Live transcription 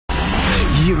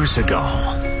Years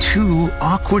ago, two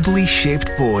awkwardly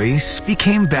shaped boys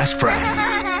became best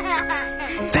friends.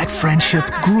 That friendship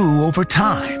grew over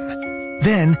time.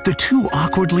 Then the two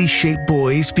awkwardly shaped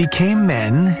boys became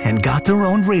men and got their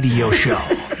own radio show.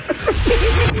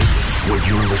 What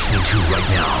you're listening to right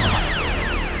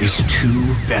now is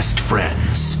Two Best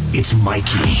Friends. It's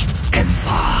Mikey and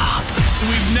Bob.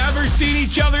 We've never seen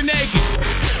each other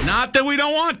naked. Not that we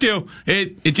don't want to.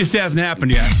 It just hasn't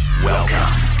happened yet.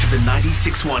 Welcome to the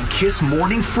 96.1 Kiss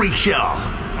Morning Freak Show.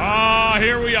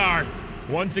 Here we are.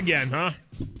 Once again, huh?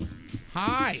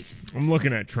 Hi. I'm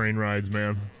looking at train rides,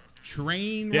 man.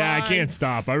 Train ride? Yeah, I can't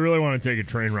stop. I really want to take a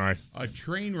train ride. A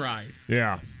train ride.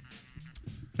 Yeah.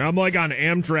 I'm like on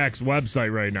Amtrak's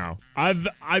website right now.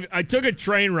 I took a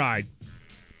train ride.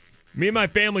 Me and my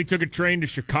family took a train to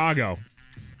Chicago.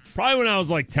 Probably when I was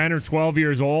like 10 or 12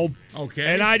 years old.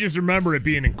 Okay. And I just remember it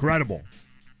being incredible.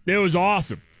 It was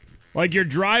awesome. Like you're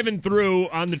driving through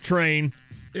on the train.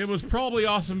 It was probably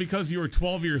awesome because you were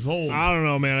 12 years old. I don't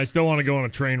know, man. I still want to go on a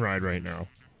train ride right now.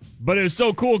 But it was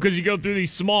so cool because you go through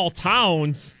these small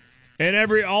towns and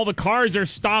all the cars are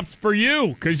stopped for you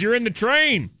because you're in the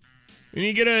train. And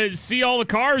you get to see all the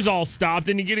cars all stopped,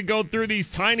 and you get to go through these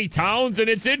tiny towns, and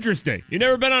it's interesting. You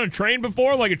never been on a train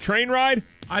before, like a train ride?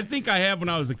 I think I have when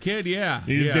I was a kid, yeah.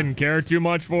 You just didn't care too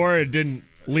much for it? It didn't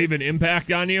leave an impact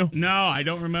on you? No, I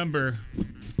don't remember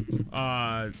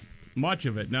much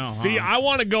of it, no. See, I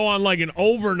want to go on like an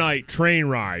overnight train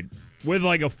ride with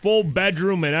like a full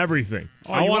bedroom and everything.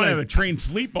 Oh, I want to have a train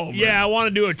sleepover. Yeah, I want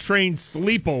to do a train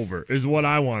sleepover is what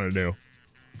I want to do.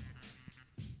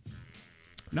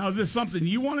 Now, is this something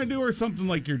you want to do or something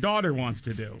like your daughter wants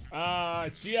to do?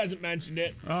 She hasn't mentioned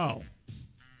it. Oh.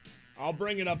 I'll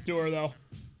bring it up to her, though.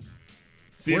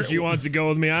 See if she wants to go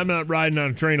with me. I'm not riding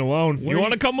on a train alone. You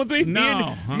want to come with me?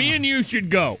 No. Me and you should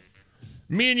go.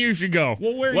 Me and you should go.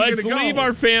 Well, where are you Let's gonna go? leave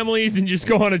our families and just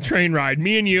go on a train ride.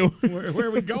 Me and you. Where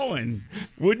are we going?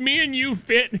 Would me and you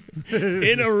fit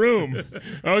in a room?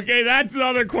 Okay, that's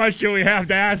another question we have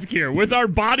to ask here. With our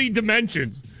body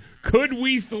dimensions, could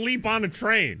we sleep on a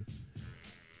train?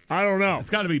 I don't know.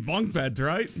 It's got to be bunk beds,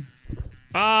 right?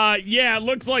 Yeah, it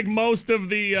looks like most of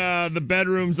the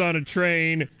bedrooms on a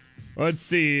train. Let's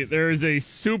see. There's a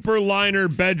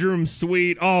Superliner bedroom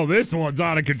suite. Oh, this one's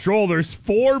out of control. There's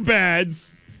 4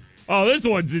 beds. Oh, this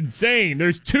one's insane.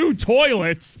 There's 2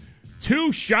 toilets,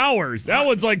 2 showers. That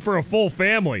one's like for a full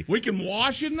family. We can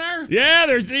wash in there? Yeah,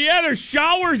 there's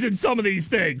showers in some of these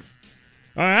things.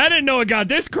 All right, I didn't know it got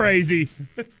this crazy.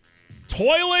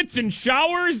 Toilets and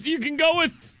showers you can go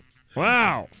with?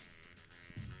 Wow.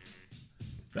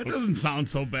 That doesn't sound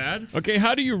so bad. Okay,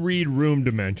 how do you read room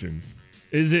dimensions?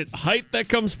 Is it height that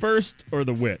comes first or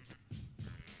the width?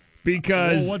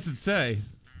 Because Well, what's it say?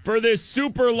 for this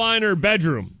Superliner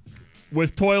bedroom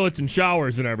with toilets and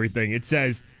showers and everything, it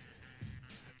says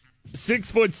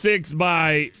 6'6"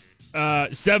 by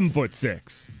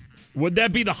 7'6". Would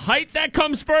that be the height that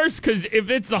comes first? Because if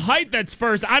it's the height that's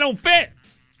first, I don't fit.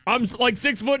 I'm like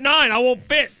 6'9". I won't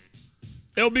fit.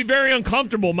 It'll be very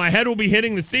uncomfortable. My head will be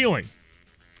hitting the ceiling.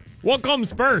 What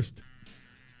comes first?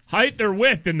 Height or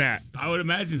width in that? I would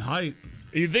imagine height.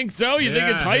 You think so? You think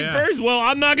it's height first? Well,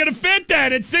 I'm not going to fit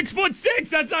that. It's 6'6".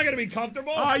 That's not going to be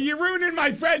comfortable. Oh, you're ruining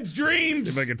my friend's dreams.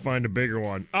 If I could find a bigger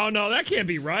one. Oh, no, that can't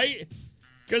be right.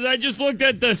 Because I just looked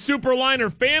at the Superliner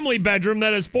family bedroom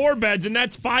that has 4 beds, and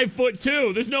that's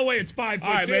 5'2". There's no way it's 5'2". All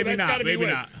right, maybe That's not. gotta be Maybe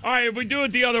width. not. All right, if we do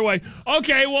it the other way.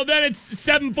 Okay, well, then it's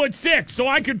 7'6", so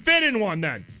I could fit in one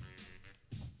then.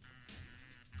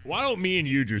 Why don't me and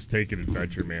you just take an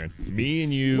adventure, man? Me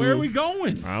and you. Where are we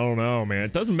going? I don't know, man.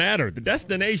 It doesn't matter. The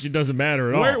destination doesn't matter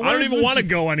at all. I don't where's even the want to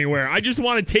go anywhere. I just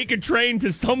want to take a train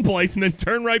to someplace and then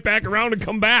turn right back around and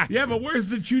come back. Yeah, but where's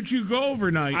the choo-choo go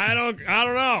overnight? I don't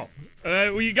know.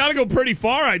 Well, you got to go pretty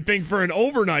far, I think, for an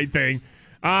overnight thing.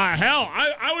 Hell,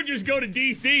 I would just go to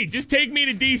D.C. Just take me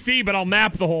to D.C., but I'll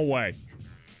nap the whole way.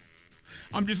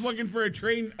 I'm just looking for a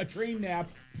train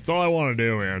nap. That's all I want to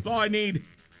do, man. That's all I need.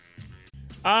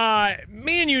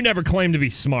 Me and you never claimed to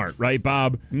be smart, right,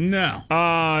 Bob?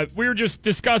 No. We were just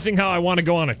discussing how I want to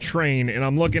go on a train, and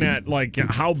I'm looking at, like,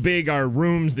 how big are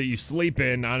rooms that you sleep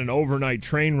in on an overnight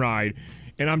train ride,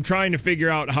 and I'm trying to figure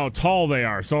out how tall they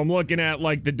are. So I'm looking at,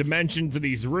 like, the dimensions of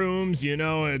these rooms, you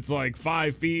know, and it's like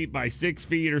 5 feet by 6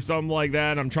 feet or something like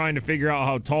that. I'm trying to figure out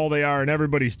how tall they are, and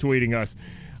everybody's tweeting us.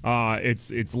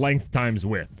 It's length times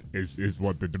width is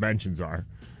what the dimensions are.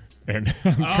 And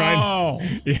I'm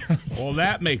trying. Yeah. Well,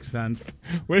 that makes sense.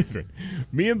 Listen,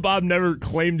 me and Bob never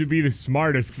claimed to be the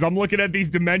smartest because I'm looking at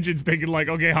these dimensions thinking, like,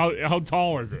 okay, how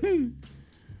tall is it?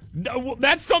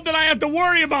 That's something I have to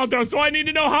worry about, though, so I need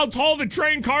to know how tall the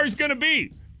train car is going to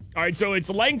be. All right, so it's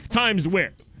length times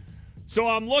width. So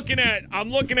I'm looking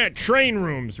at train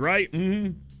rooms, right?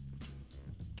 Mm-hmm.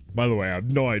 By the way, I have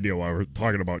no idea why we're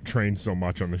talking about trains so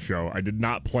much on the show. I did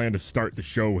not plan to start the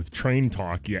show with train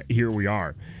talk, yet here we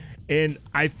are. And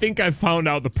I think I found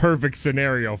out the perfect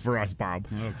scenario for us, Bob.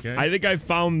 Okay. I think I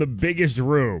found the biggest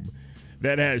room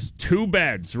that has 2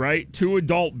 beds, right? 2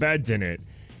 adult beds in it.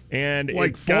 And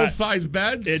like full-size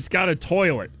beds? It's got a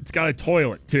toilet. It's got a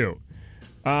toilet, too.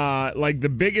 Like the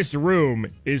biggest room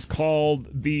is called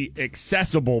the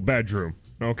accessible bedroom,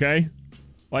 okay?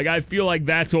 Like I feel like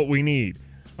that's what we need.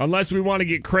 Unless we want to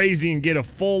get crazy and get a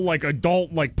full, like,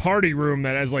 adult, like, party room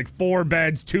that has, like, 4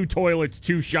 beds, 2 toilets,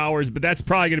 2 showers, but that's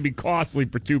probably going to be costly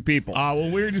for 2 people.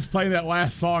 When we were just playing that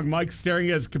last song, Mike's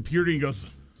staring at his computer and he goes,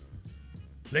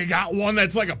 they got one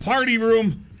that's like a party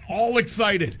room, all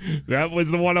excited. That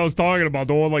was the one I was talking about,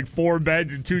 the one, like, 4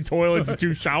 beds and 2 toilets and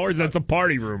 2 showers. That's a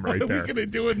party room right there. What are we going to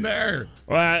do in there?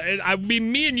 I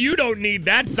mean, me and you don't need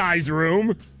that size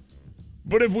room.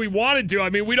 But if we wanted to,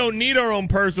 I mean, we don't need our own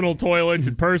personal toilets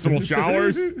and personal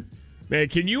showers. Man,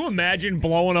 can you imagine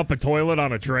blowing up a toilet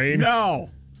on a train? No.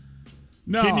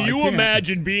 Can you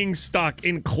imagine being stuck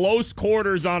in close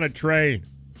quarters on a train?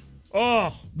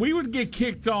 Oh. We would get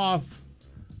kicked off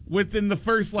within the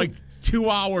first, 2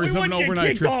 hours of an overnight trip. We wouldn't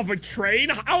get kicked off a train?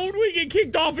 How would we get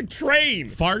kicked off a train?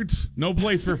 Farts? No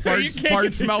place for farts.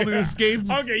 Farts smell to escape?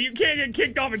 Okay, you can't get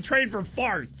kicked off a train for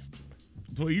farts.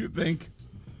 That's what you think.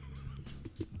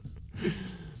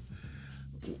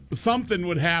 Something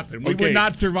would happen. We would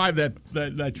not survive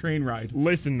that train ride.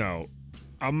 Listen, though,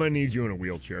 I'm going to need you in a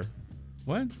wheelchair.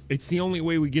 What? It's the only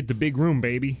way we get the big room,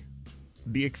 baby.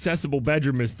 The accessible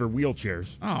bedroom is for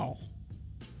wheelchairs. Oh.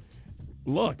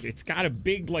 Look, it's got a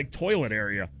big, toilet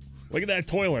area. Look at that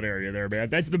toilet area there, man.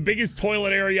 That's the biggest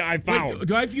toilet area I found. Wait,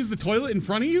 do I have to use the toilet in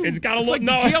front of you? It's got a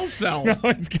jail cell. No,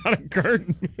 it's got a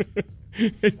curtain.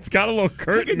 It's got a little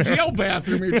curtain. It's like a jail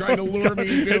bathroom you're trying to lure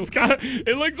me into.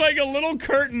 It looks like a little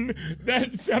curtain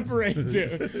that separates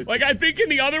it. I think in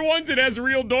the other ones it has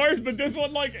real doors, but this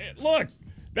one, look,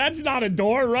 that's not a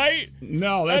door, right?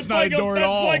 No, that's not a door at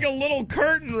all. That's like a little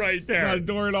curtain right there. It's not a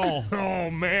door at all. Oh,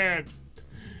 man.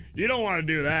 You don't want to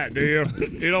do that, do you?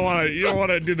 You don't want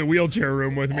to do the wheelchair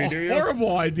room with me, do you?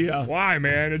 Horrible idea. Why,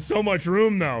 man? It's so much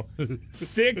room, though.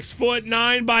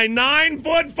 6'9" by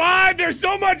 9'5". There's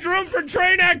so much room for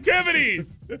train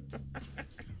activities.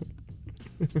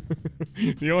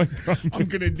 The only problem, I'm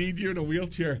gonna need you in a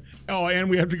wheelchair. Oh, and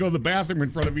we have to go to the bathroom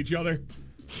in front of each other.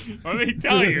 Let me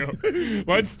tell you,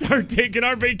 let's start taking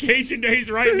our vacation days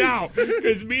right now,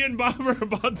 because me and Bob are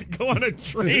about to go on a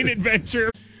train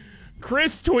adventure.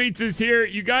 Chris tweets us here.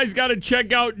 You guys got to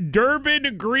check out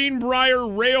Durbin Greenbrier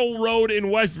Railroad in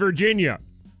West Virginia.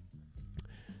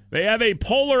 They have a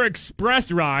Polar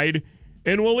Express ride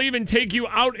and will even take you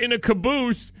out in a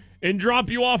caboose and drop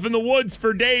you off in the woods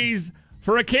for days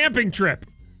for a camping trip.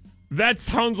 That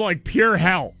sounds like pure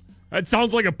hell. That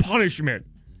sounds like a punishment.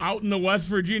 Out in the West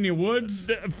Virginia woods?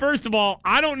 First of all,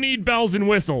 I don't need bells and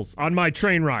whistles on my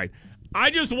train ride.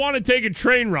 I just want to take a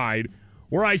train ride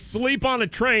where I sleep on a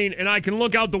train and I can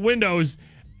look out the windows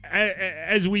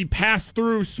as we pass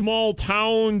through small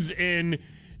towns and,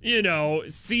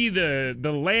 see the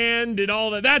land and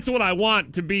all that. That's what I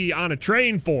want to be on a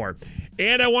train for.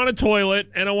 And I want a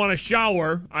toilet and I want a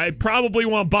shower. I probably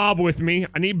want Bob with me.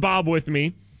 I need Bob with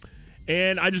me.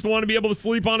 And I just want to be able to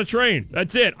sleep on a train.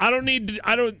 That's it.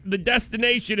 The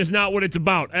destination is not what it's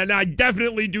about. And I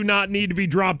definitely do not need to be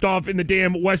dropped off in the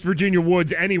damn West Virginia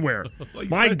woods anywhere.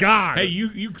 God. Hey,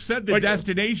 you said the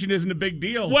destination isn't a big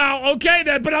deal. Well, okay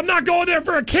then, but I'm not going there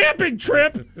for a camping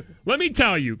trip. Let me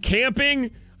tell you,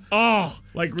 camping,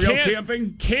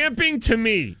 camping? Camping to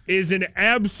me is an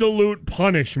absolute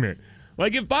punishment.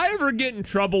 If I ever get in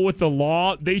trouble with the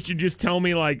law, they should just tell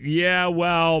me,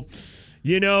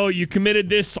 you committed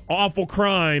this awful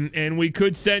crime, and we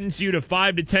could sentence you to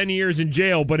 5 to 10 years in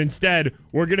jail, but instead,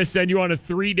 we're going to send you on a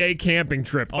 3-day camping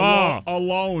trip.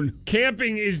 Alone.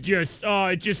 Camping is just,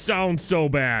 it just sounds so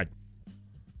bad.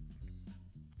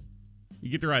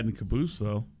 You get to ride in the caboose,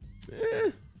 though.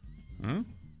 Huh?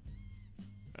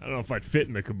 I don't know if I'd fit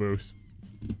in the caboose.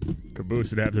 Caboose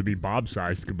would have to be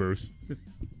Bob-sized caboose.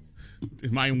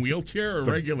 Am I in wheelchair or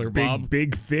regular, Bob?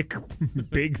 Big, thick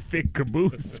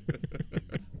caboose.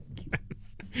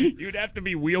 Yes. You'd have to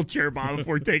be wheelchair, Bob, if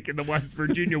we're taking the West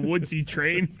Virginia woodsy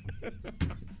train.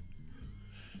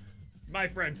 My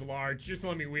friend's large. Just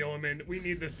let me wheel him in. We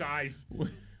need the size.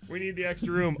 We need the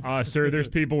extra room. Sir, there's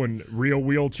people in real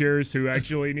wheelchairs who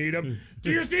actually need them. Do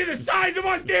you see the size of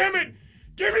us, damn it?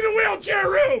 Give me the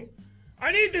wheelchair room.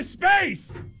 I need the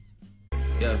space.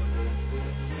 Yeah.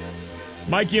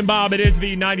 Mikey and Bob, it is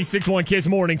the 96.1 Kiss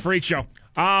Morning Freak Show.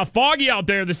 Foggy out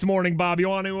there this morning, Bob. You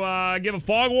want to give a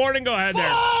fog warning? Go ahead there.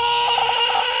 Fog!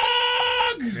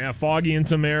 Yeah, foggy in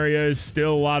some areas.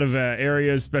 Still a lot of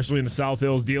areas, especially in the South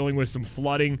Hills, dealing with some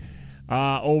flooding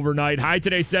overnight. High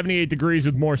today, 78 degrees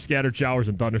with more scattered showers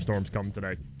and thunderstorms coming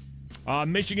today.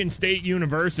 Michigan State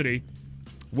University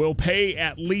will pay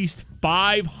at least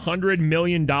 $500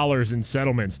 million in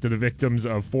settlements to the victims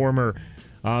of former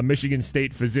Michigan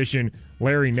State physician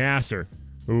Larry Nassar,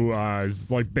 who is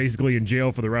like basically in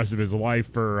jail for the rest of his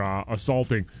life for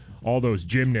assaulting all those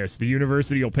gymnasts. The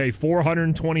university will pay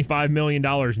 $425 million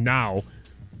now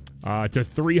to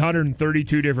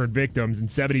 332 different victims, and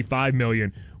 $75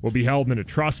 million will be held in a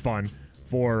trust fund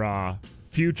for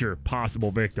future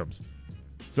possible victims.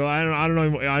 So I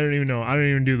don't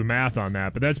even do the math on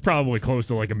that, but that's probably close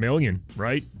to like $1 million,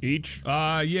 right? Each.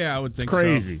 Yeah, I would think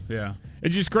crazy. So. Yeah.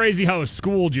 It's just crazy how a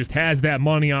school just has that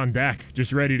money on deck,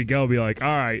 just ready to go. Be like, all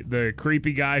right, the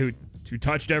creepy guy who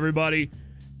touched everybody,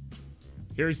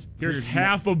 here's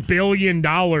 $500 million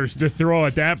to throw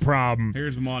at that problem.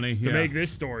 Here's money to make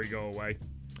this story go away.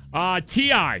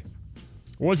 T.I.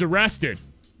 was arrested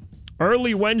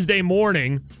early Wednesday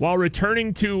morning while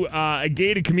returning to a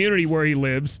gated community where he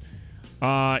lives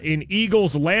in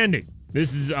Eagles Landing.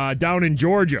 This is down in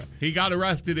Georgia. He got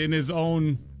arrested in his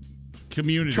own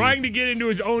community. Trying to get into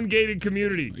his own gated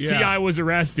community. Yeah. T.I. was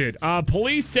arrested.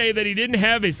 Police say that he didn't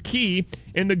have his key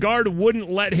and the guard wouldn't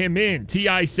let him in.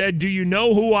 T.I. said, "Do you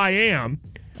know who I am?"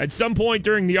 At some point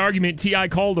during the argument, T.I.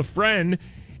 called a friend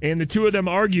and the two of them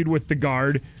argued with the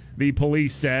guard, the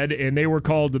police said, and they were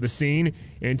called to the scene,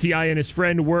 and T.I. and his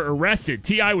friend were arrested.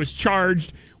 T.I. was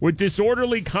charged with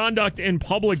disorderly conduct and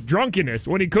public drunkenness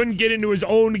when he couldn't get into his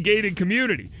own gated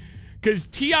community. Because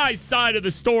T.I.'s side of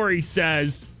the story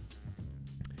says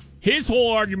his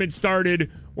whole argument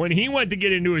started when he went to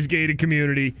get into his gated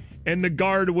community and the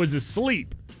guard was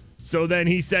asleep. So then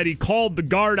he said he called the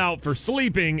guard out for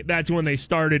sleeping. That's when they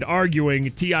started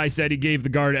arguing. T.I. said he gave the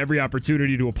guard every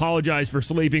opportunity to apologize for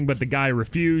sleeping, but the guy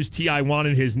refused. T.I.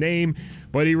 wanted his name,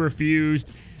 but he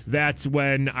refused. That's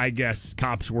when, I guess,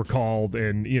 cops were called.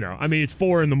 And, it's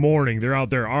 4 a.m. They're out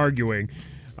there arguing.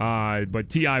 But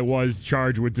T.I. was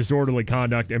charged with disorderly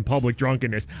conduct and public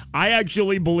drunkenness. I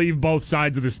actually believe both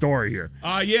sides of the story here.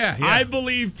 Yeah. I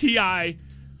believe T.I.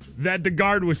 that the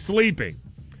guard was sleeping.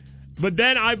 But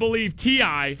then I believe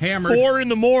T.I., hammered, 4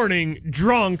 a.m,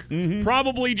 drunk,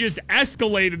 probably just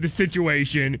escalated the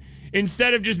situation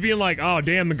instead of just being like, oh,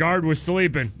 damn, the guard was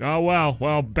sleeping. Oh,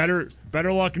 well, better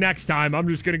luck next time. I'm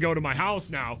just going to go to my house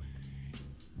now.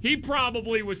 He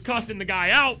probably was cussing the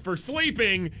guy out for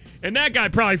sleeping, and that guy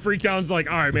probably freaked out and was like,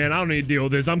 all right, man, I don't need to deal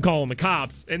with this. I'm calling the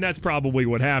cops. And that's probably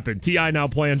what happened. T.I. now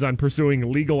plans on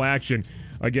pursuing legal action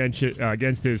against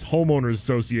his homeowners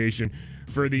association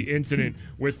for the incident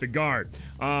with the guard.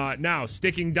 Now,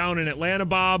 sticking down in Atlanta,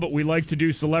 Bob, we like to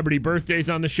do celebrity birthdays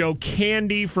on the show.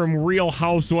 Candy from Real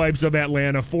Housewives of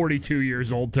Atlanta, 42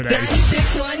 years old today.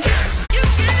 96.1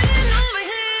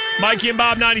 Mikey and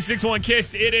Bob, 96.1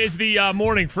 Kiss. It is the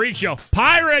Morning Freak Show.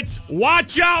 Pirates,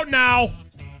 watch out now.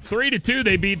 3-2,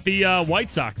 they beat the White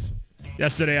Sox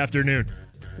yesterday afternoon.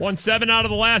 Won 7 out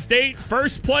of the last 8.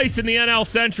 First place in the NL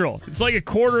Central. It's like a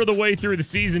quarter of the way through the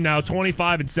season now,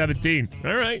 25-17.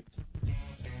 All right.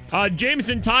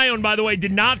 Jameson Taillon, by the way,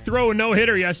 did not throw a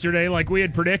no-hitter yesterday like we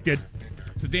had predicted.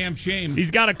 It's a damn shame. He's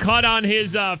got a cut on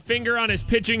his finger on his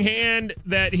pitching hand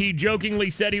that he jokingly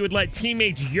said he would let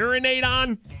teammates urinate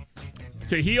on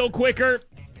to heal quicker.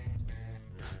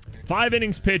 5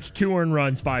 innings pitched, 2 earned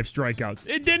runs, 5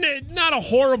 strikeouts. Not a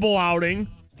horrible outing.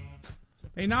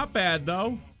 Hey, not bad,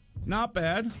 though. Not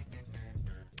bad.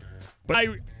 But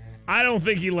I don't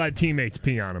think he let teammates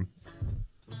pee on him.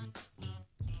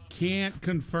 Can't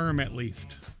confirm, at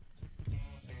least.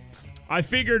 I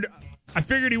figured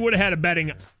he would have had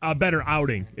a better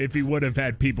outing if he would have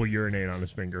had people urinate on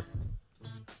his finger.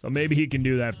 So maybe he can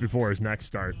do that before his next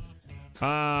start.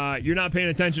 You're not paying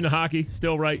attention to hockey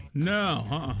still, right?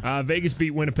 No. Vegas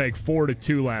beat Winnipeg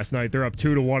 4-2 last night. They're up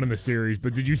 2-1 in the series.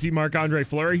 But did you see Marc-Andre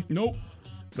Fleury? Nope.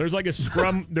 There's like a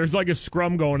scrum. There's like a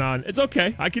scrum going on. It's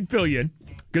okay. I can fill you in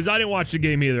because I didn't watch the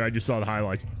game either. I just saw the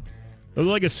highlights. There's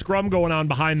like a scrum going on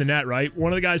behind the net, right?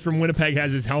 One of the guys from Winnipeg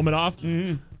has his helmet off.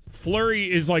 Mm-hmm. Fleury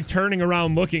is like turning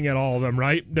around looking at all of them,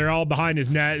 right? They're all behind his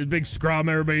net. It's a big scrum.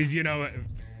 Everybody's,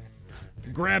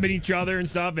 grabbing each other and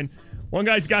stuff. And one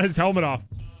guy's got his helmet off.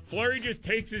 Fleury just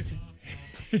takes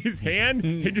his hand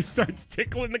and just starts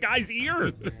tickling the guy's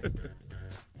ear.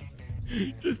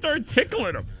 Just start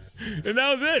tickling him. And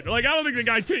that was it. Like, I don't think the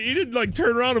guy, he didn't,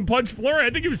 turn around and punch Fleury.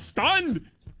 I think he was stunned.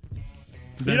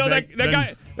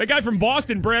 That guy from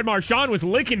Boston, Brad Marchand, was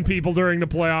licking people during the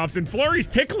playoffs, and Fleury's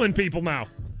tickling people now.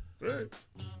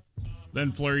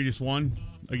 Then Fleury just won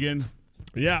again.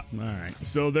 Yeah. All right.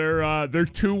 So they're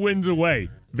 2 wins away,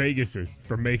 Vegas is,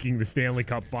 from making the Stanley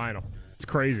Cup final. It's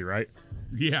crazy, right?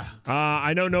 Yeah.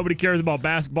 I know nobody cares about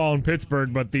basketball in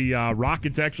Pittsburgh, but the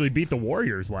Rockets actually beat the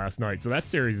Warriors last night, so that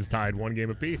series is tied 1 game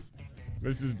apiece.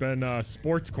 This has been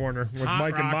Sports Corner with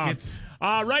Mike Rockets. and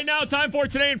Bob. Right now, time for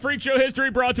Today in Freak Show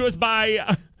History, brought to us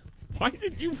by... why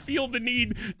did you feel the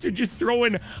need to just throw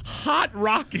in Hot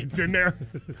Rockets in there?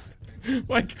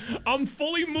 Like, I'm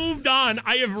fully moved on.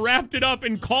 I have wrapped it up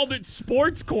and called it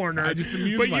Sports Corner. I just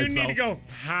amused but myself. You need to go,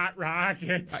 Hot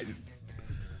Rockets.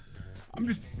 I'm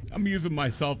just amusing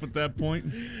myself at that point.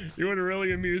 You would have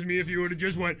really amused me if you would have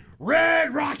just went,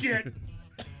 Red Rocket!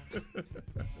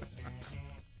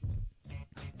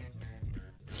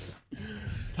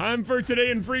 Time for Today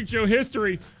in Freak Show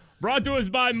History, brought to us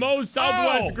by Moe's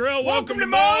Southwest Grill. Welcome to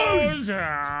Moe's!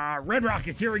 Red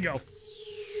Rockets, here we go.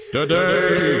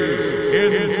 Today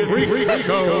in Freak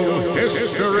Show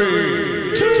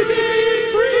History. Today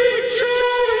in Freak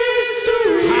Show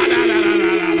History.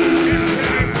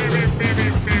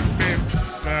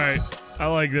 All right, I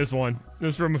like this one. This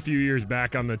is from a few years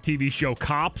back on the TV show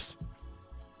Cops.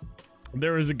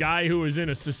 There was a guy who was in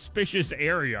a suspicious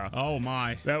area. Oh,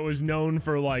 my. That was known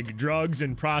for, like, drugs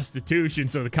and prostitution,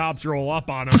 so the cops roll up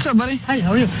on him. What's up, buddy? Hey,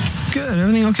 how are you? Good.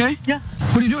 Everything okay? Yeah.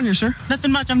 What are you doing here, sir?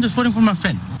 Nothing much. I'm just waiting for my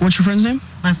friend. What's your friend's name?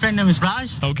 My friend name is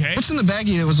Raj. Okay. What's in the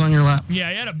baggie that was on your lap? Yeah,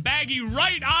 he had a baggie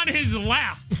right on his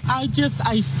lap. I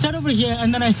sat over here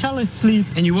and then I fell asleep.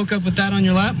 And you woke up with that on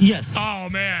your lap? Yes. Oh,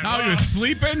 man. Now you're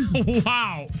sleeping?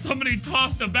 Wow. Somebody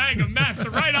tossed a bag of meth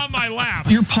right on my lap.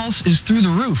 Your pulse is through the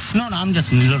roof. No, I'm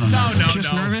just a little nervous.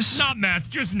 Just nervous? Not meth,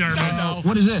 just nervous. No.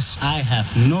 What is this? I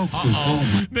have no clue. Oh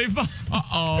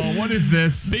my. What is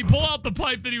this? They pull out the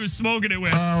pipe that he was smoking it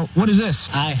with. What is this?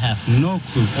 I have no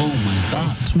clue. Oh my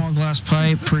God. Small glass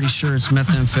pipe. Pretty sure it's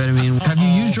methamphetamine. Have you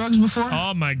used drugs before?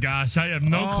 Oh, my gosh. I have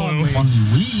no clue. Only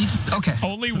weed? Okay.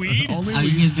 Only weed? Are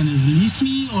you guys gonna release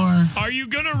me or? Are you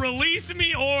going to release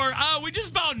me or we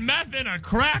just found meth in a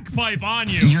crack pipe on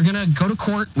you? You're gonna go to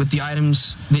court with the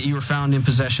items that you were found in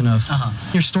possession of.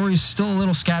 Your story's still a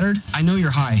little scattered. I know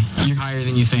you're high. You're higher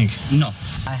than you think. No.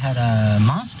 I had a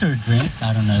monster drink.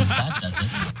 I don't know if that does it.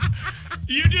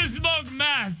 You just smoked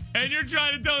meth, and you're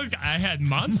trying to tell this guy, I had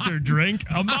Monster drink,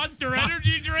 a Monster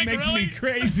Energy drink, Makes really? me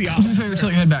crazy. Do me a favor,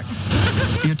 tilt your head back.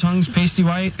 Your tongue's pasty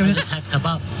white. Go I ahead. just had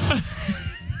kebab.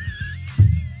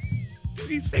 Did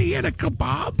he say he had a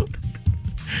kebab?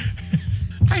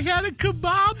 I had a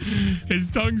kebab? His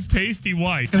tongue's pasty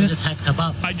white. I just had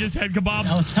kebab. I just had kebab.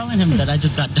 I was telling him that I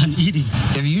just got done eating.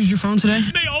 Have you used your phone today?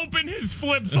 They open his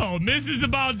flip phone. This is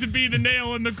about to be the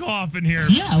nail in the coffin here.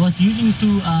 Yeah, I was using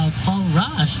to call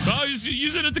Raj. Oh, you're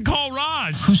using it to call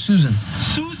Raj. Who's Susan?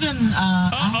 Susan,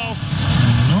 Uh-oh.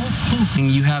 no clue.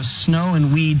 And you have snow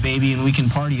and weed, baby, and we can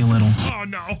party a little. Oh,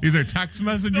 no. These are text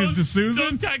messages to Susan?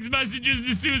 Those text messages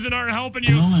to Susan aren't helping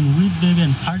you. Snow and weed, baby,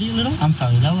 and party a little? I'm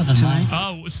sorry, that wasn't mine.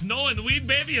 Oh, snow and weed,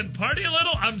 baby, and party a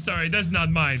little? I'm sorry, that's not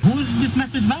mine. Who is this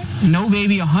message by? No,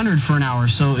 baby, 100 for an hour,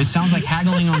 so it sounds like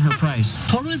haggling on her price.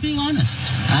 Totally being honest.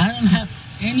 I don't have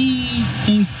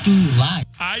anything to lie.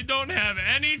 I don't have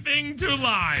anything to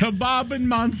lie. Kebab and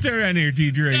Monster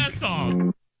Energy drink. That's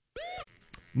all.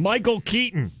 Michael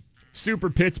Keaton, super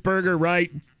Pittsburgher,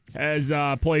 right? Has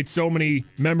played so many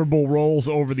memorable roles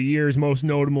over the years, most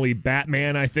notably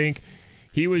Batman, I think.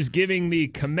 He was giving the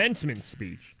commencement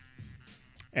speech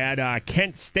at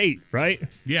Kent State, right?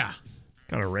 Yeah.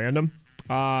 Kind of random.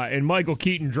 And Michael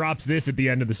Keaton drops this at the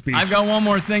end of the speech. I've got one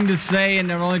more thing to say, and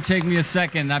it'll only take me a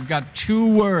second. I've got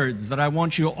 2 words that I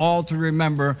want you all to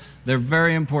remember. They're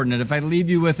very important. And if I leave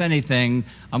you with anything,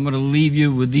 I'm going to leave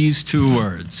you with these 2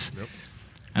 words. Yep.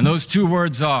 And those 2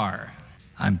 words are,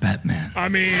 I'm Batman. I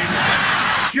mean,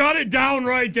 shut it down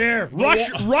right there.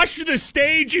 Rush the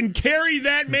stage and carry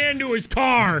that man to his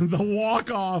car. The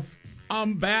walk-off.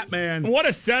 I'm Batman. What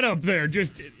a setup there.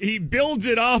 Just he builds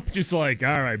it up just like,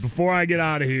 all right, before I get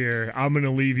out of here, I'm going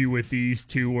to leave you with these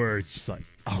 2 words. Just like,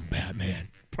 I'm Batman.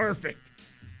 Perfect.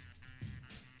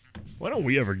 Why don't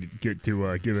we ever get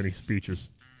to give any speeches?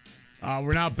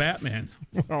 We're not Batman.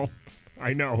 Well,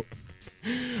 I know.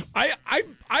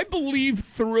 I believe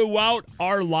throughout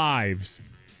our lives,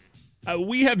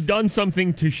 we have done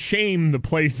something to shame the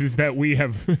places that we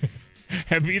have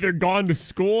have either gone to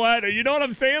school at, or you know what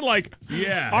I'm saying? Like,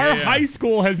 our high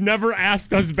school has never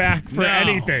asked us back for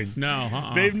anything.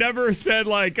 No, They've never said,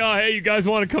 like, oh, hey, you guys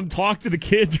want to come talk to the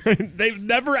kids? They've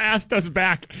never asked us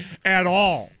back at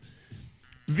all.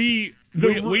 The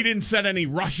We didn't set any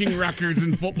rushing records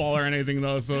in football or anything,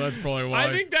 though, so that's probably why.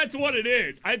 I think that's what it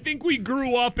is. I think we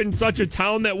grew up in such a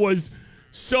town that was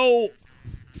so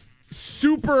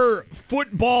super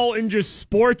football and just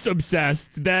sports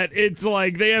obsessed that it's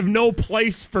like they have no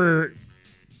place for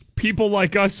people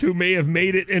like us who may have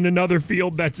made it in another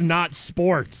field that's not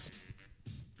sports.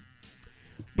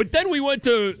 But then we went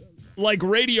to like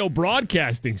radio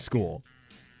broadcasting school,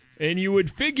 and you would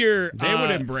figure they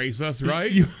would embrace us,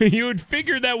 right? You would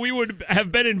figure that we would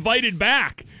have been invited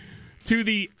back to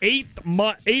the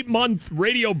 8-month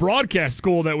radio broadcast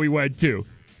school that we went to.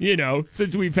 You know,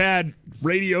 since we've had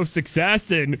radio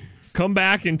success, and come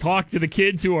back and talk to the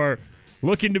kids who are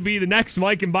looking to be the next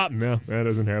Mike and Bob. No, that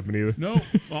doesn't happen either. No.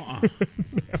 No.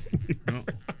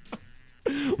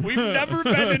 We've never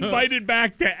been invited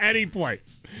back to any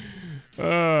place. Oh,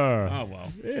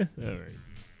 well. Yeah, all right.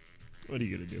 What are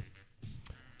you going to do?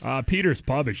 Peter's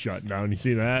Pub is shutting down. You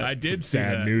see that? I did see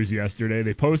sad that. news yesterday.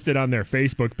 They posted on their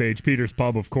Facebook page. Peter's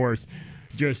Pub, of course,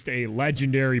 just a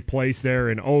legendary place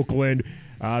there in Oakland.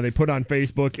 They put on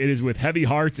Facebook, "It is with heavy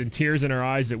hearts and tears in our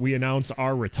eyes that we announce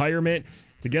our retirement.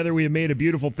 Together we have made a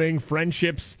beautiful thing.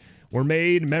 Friendships were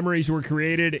made. Memories were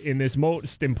created. In this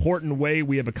most important way,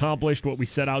 we have accomplished what we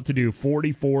set out to do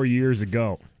 44 years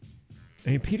ago." I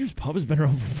mean, Peter's Pub has been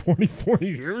around for 44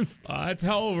 years. That's a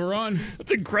hell of a run. That's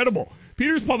incredible.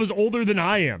 Peter's Pub is older than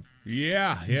I am.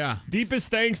 Yeah. Deepest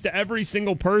thanks to every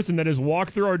single person that has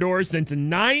walked through our doors since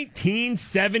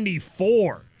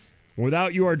 1974.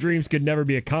 Without you, our dreams could never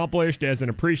be accomplished. As an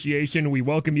appreciation, we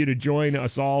welcome you to join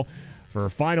us all for a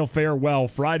final farewell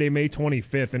Friday, May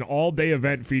 25th, an all-day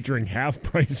event featuring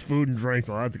half-price food and drinks.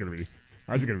 Well, that's gonna be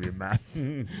a mess.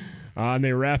 And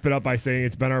they wrap it up by saying,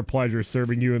 "It's been our pleasure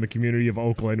serving you in the community of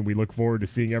Oakland. We look forward to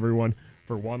seeing everyone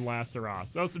for one last hurrah."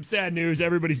 So some sad news.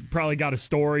 Everybody's probably got a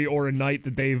story or a night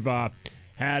that they've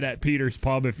had at Peter's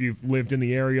Pub if you've lived in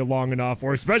the area long enough,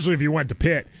 or especially if you went to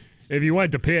Pitt. If you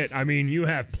went to Pitt, I mean, you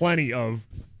have plenty of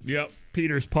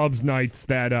Peter's Pub's nights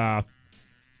that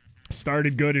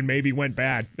started good and maybe went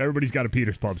bad. Everybody's got a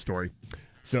Peter's Pub story.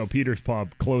 So Peter's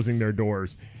Pub closing their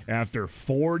doors after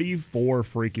 44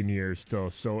 freaking years.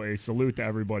 So a salute to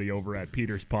everybody over at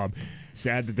Peter's Pub.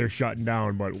 Sad that they're shutting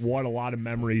down, but what a lot of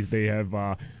memories they have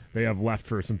left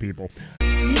for some people.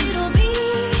 It'll be,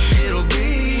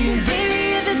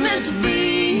 baby, if it's meant to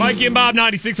be. Mikey and Bob,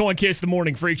 96.1 KISS, the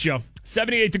Morning Freak Show.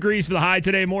 78 degrees for the high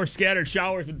today. More scattered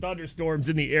showers and thunderstorms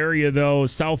in the area, though.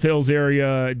 South Hills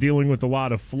area dealing with a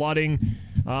lot of flooding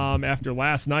after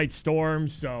last night's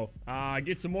storms. So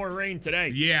get some more rain today.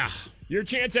 Yeah. Your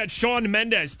chance at Shawn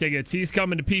Mendes tickets. He's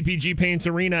coming to PPG Paints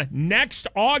Arena next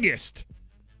August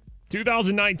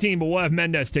 2019, but we'll have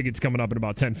Mendes tickets coming up in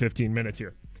about 10-15 minutes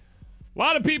here. A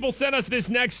lot of people sent us this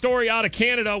next story out of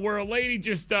Canada where a lady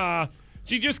just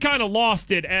kind of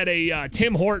lost it at a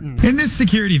Tim Hortons. In this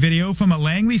security video from a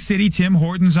Langley City Tim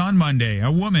Hortons on Monday,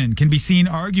 a woman can be seen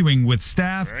arguing with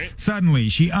staff. Right. Suddenly,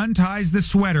 she unties the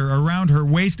sweater around her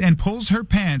waist and pulls her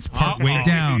pants partway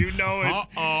down.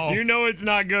 You know it's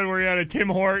not good where you're at a Tim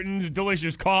Hortons,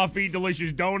 delicious coffee,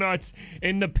 delicious donuts,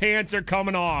 and the pants are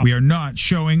coming off. We are not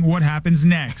showing what happens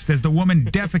next as the woman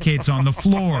defecates on the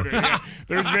floor.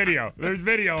 There's video. There's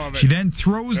video of it. She then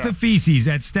throws the feces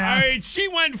at staff. She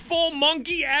went full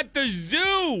monkey at the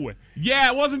zoo.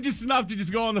 Yeah, it wasn't just enough to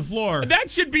just go on the floor.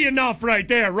 That should be enough right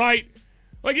there, right?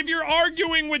 Like if you're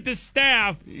arguing with the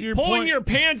staff, pulling your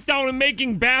pants down and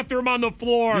making bathroom on the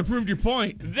floor. You proved your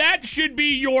point. That should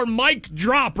be your mic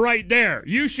drop right there.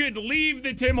 You should leave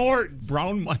the Tim Hortons.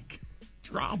 Brown mic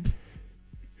drop.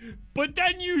 But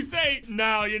then you say,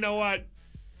 no, you know what?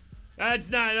 That's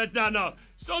not enough.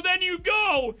 So then you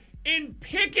go and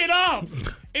pick it up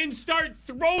and start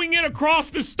throwing it across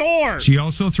the store. She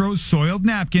also throws soiled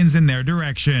napkins in their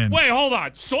direction. Wait, hold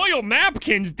on. Soiled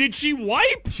napkins? Did she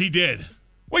wipe? She did.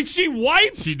 Wait, she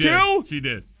wiped too? She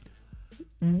did.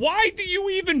 Why do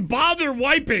you even bother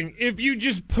wiping if you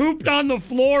just pooped on the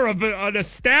floor of an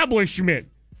establishment?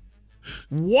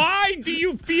 Why do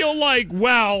you feel like,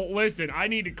 well, listen, I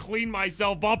need to clean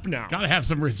myself up now? Gotta have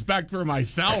some respect for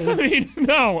myself. I mean,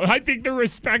 no, I think the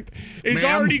respect is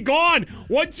already gone.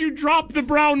 Once you drop the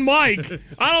brown mic,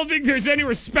 I don't think there's any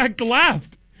respect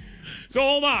left. So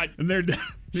hold on. And they're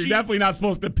definitely not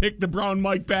supposed to pick the brown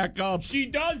mic back up. She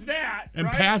does that, and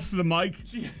right? pass the mic.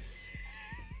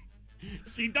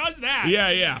 She does that.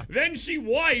 Yeah. Then she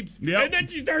wipes, and then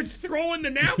she starts throwing the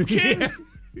napkins.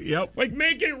 Yep. Like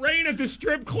make it rain at the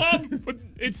strip club, but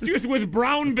it's just with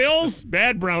brown bills.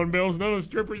 Bad brown bills. None of the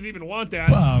strippers even want that.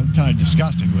 Well, I'm kind of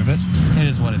disgusted with it. It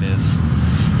is what it is.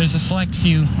 There's a select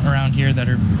few around here that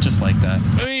are just like that.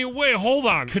 I mean, wait, hold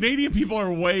on. Canadian people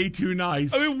are way too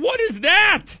nice. I mean, what is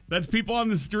that? That's people on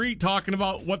the street talking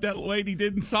about what that lady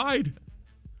did inside.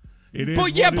 It is.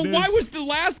 But why was the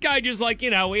last guy just like,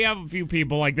 we have a few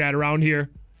people like that around here?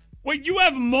 Wait, you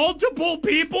have multiple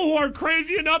people who are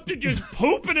crazy enough to just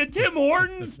poop in a Tim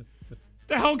Hortons?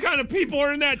 The hell kind of people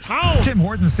are in that town? Tim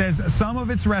Hortons says some of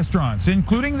its restaurants,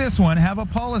 including this one, have a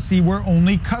policy where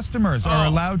only customers are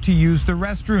allowed to use the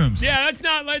restrooms. Yeah, that's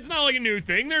not like a new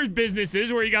thing. There's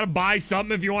businesses where you got to buy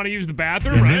something if you want to use the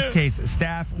bathroom. In right? this case,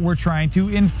 staff were trying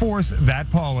to enforce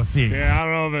that policy. Yeah, I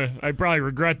don't know. I probably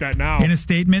regret that now. In a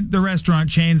statement, the restaurant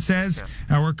chain says,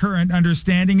 our current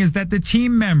understanding is that the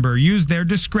team member used their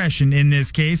discretion in this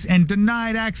case and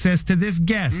denied access to this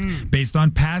guest based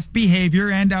on past behavior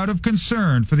and out of concern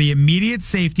for the immediate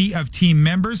safety of team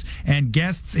members and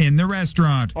guests in the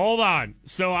restaurant. Hold on.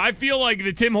 So I feel like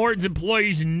the Tim Hortons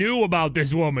employees knew about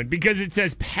this woman because it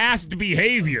says past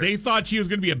behavior. They thought she was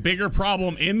going to be a bigger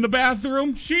problem in the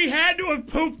bathroom? She had to have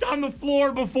pooped on the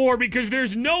floor before because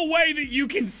there's no way that you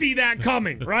can see that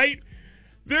coming, right?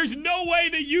 There's no way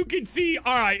that you can see,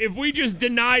 all right, if we just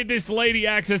denied this lady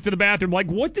access to the bathroom, like,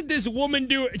 what did this woman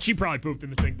do? She probably pooped in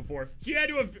the sink before. She had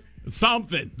to have...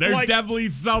 Something. There's definitely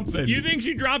something. You think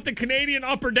she dropped the Canadian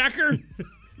upper decker?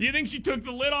 You think she took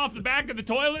the lid off the back of the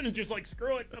toilet and just like,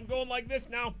 screw it, I'm going like this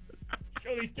now.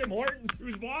 Show these Tim Hortons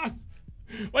who's boss.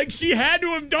 Like, she had to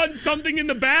have done something in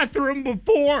the bathroom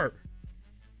before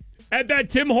at that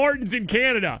Tim Hortons in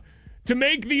Canada to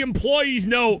make the employees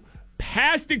know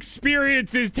past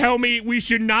experiences tell me we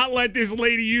should not let this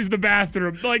lady use the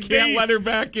bathroom. Like, can't let her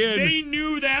back in. They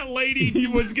knew that lady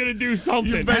was going to do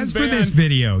something. As for this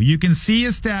video, you can see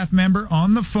a staff member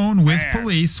on the phone with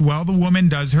police while the woman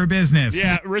does her business.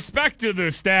 Yeah, respect to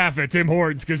the staff at Tim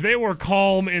Hortons because they were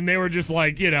calm and they were just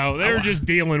like, they were just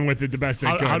dealing with it the best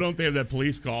they could. How don't they have that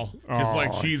police call? Just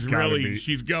like she's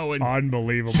going.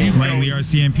 Unbelievable. Langley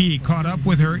RCMP caught up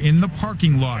with her in the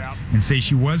parking lot and say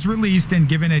she was released and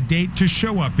given a date to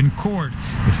show up in court.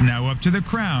 It's now up to the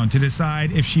Crown to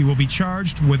decide if she will be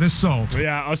charged with assault.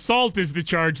 Yeah, assault is the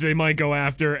charge they might go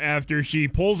after she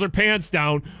pulls her pants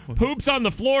down, poops on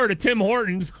the floor to Tim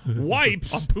Hortons,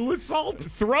 wipes, a poo assault,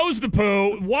 throws the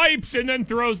poo, wipes, and then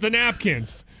throws the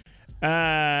napkins.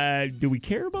 Do we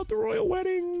care about the royal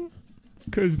wedding?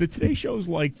 Because the Today Show's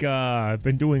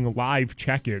been doing live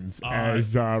check-ins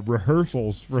as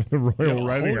rehearsals for the royal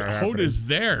wedding. Hoda's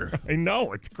there. I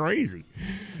know, it's crazy.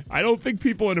 I don't think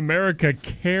people in America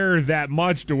care that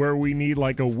much to where we need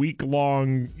like a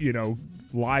week-long,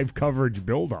 live coverage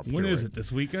build-up. When is it?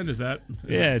 This weekend? Is that?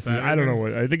 I don't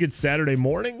know. I think it's Saturday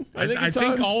morning. I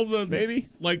think all the maybe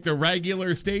like the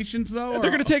regular stations though. They're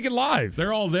going to take it live.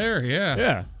 They're all there. Yeah.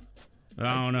 Yeah.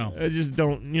 I don't know. I just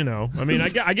don't. I mean,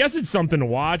 I guess it's something to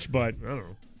watch, but I don't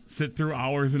know. Sit through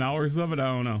hours and hours of it. I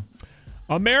don't know.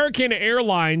 American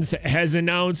Airlines has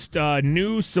announced a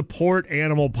new support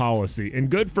animal policy, and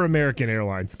good for American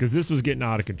Airlines because this was getting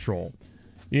out of control.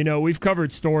 We've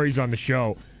covered stories on the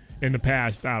show in the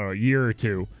past, I don't know, a year or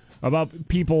two about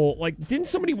people, didn't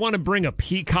somebody want to bring a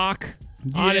peacock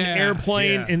on an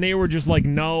airplane and they were just like,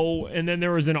 no, and then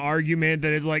there was an argument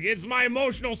that is like, it's my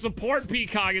emotional support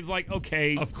peacock. It's like,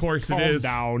 okay, of course calm it is.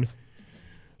 down.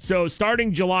 So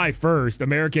starting July 1st,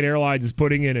 American Airlines is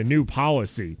putting in a new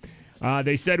policy.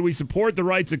 They said we support the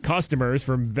rights of customers,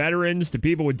 from veterans to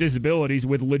people with disabilities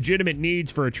with legitimate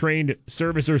needs for a trained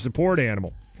service or support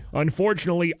animal.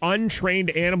 Unfortunately, untrained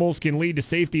animals can lead to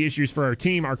safety issues for our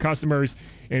team, our customers,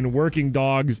 and working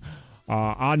dogs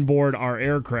on board our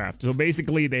aircraft. So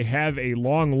basically, they have a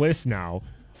long list now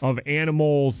of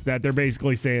animals that they're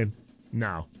basically saying,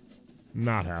 no,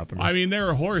 not happening. I mean, there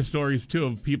are horror stories, too,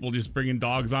 of people just bringing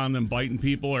dogs on them, biting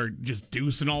people, or just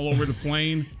deucing all over the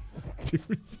plane.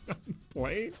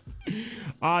 Plane?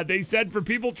 They said for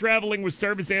people traveling with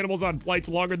service animals on flights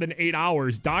longer than 8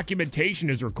 hours, documentation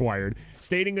is required,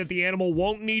 stating that the animal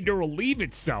won't need to relieve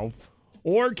itself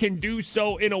or can do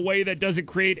so in a way that doesn't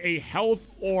create a health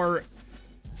or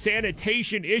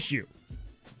sanitation issue.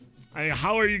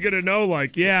 How are you going to know,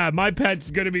 my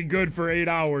pet's going to be good for 8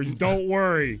 hours. Don't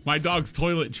worry. My dog's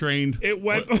toilet trained. It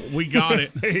went. We got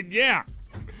it. Yeah.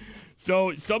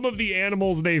 So some of the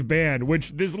animals they've banned,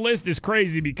 which this list is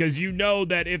crazy because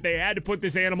that if they had to put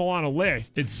this animal on a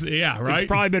list, it's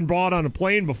probably been brought on a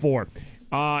plane before.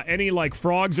 Any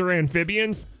frogs or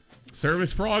amphibians?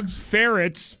 Service frogs?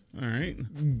 Ferrets. All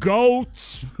right.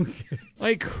 Goats.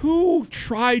 Who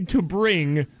tried to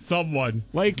bring someone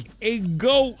a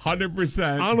goat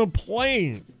 100% on a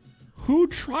plane? Who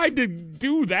tried to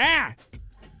do that?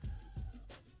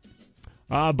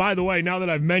 By the way, now that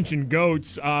I've mentioned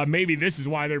goats, maybe this is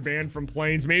why they're banned from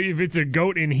planes. Maybe if it's a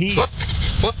goat in heat.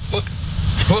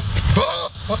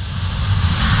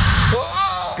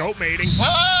 Goat mating.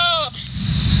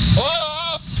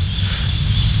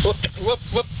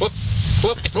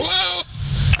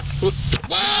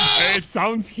 It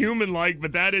sounds human-like,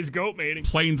 but that is goat mating.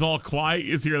 Plane's all quiet.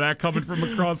 You hear that coming from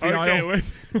across the aisle?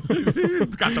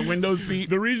 It's got the window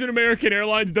seat. The reason American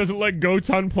Airlines doesn't let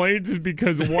goats on planes is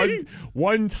because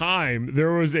one time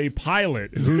there was a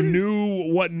pilot who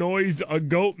knew what noise a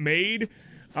goat made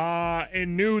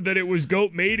and knew that it was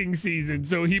goat mating season.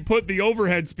 So he put the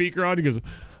overhead speaker on. He goes,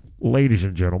 "Ladies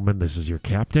and gentlemen, this is your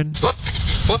captain.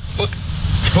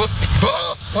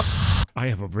 I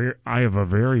have a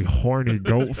very horny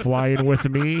goat flying with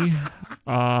me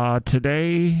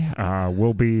today.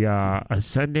 We'll be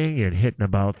ascending and hitting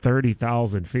about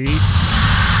 30,000 feet.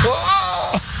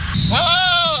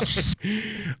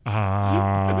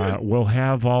 We'll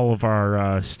have all of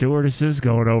our stewardesses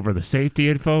going over the safety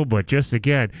info, but just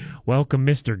again, welcome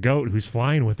Mr. Goat, who's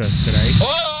flying with us today.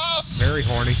 Very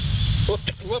horny." So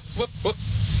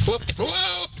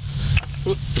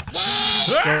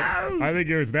I think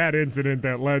it was that incident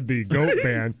that led the goat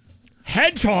ban.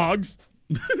 Hedgehogs,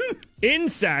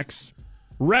 insects,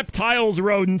 reptiles,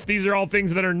 rodents, these are all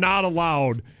things that are not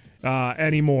allowed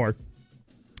anymore.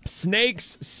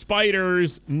 Snakes,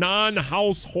 spiders,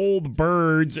 non-household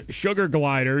birds, sugar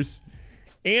gliders,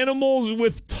 animals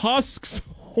with tusks,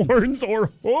 horns,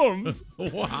 or hooves.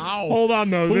 Wow. Hold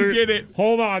on, though. Who did it?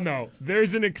 Hold on, though.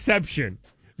 There's an exception.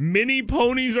 Mini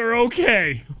ponies are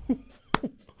okay.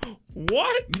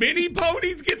 What? Mini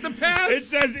ponies get the pass? It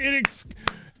says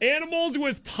animals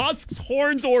with tusks,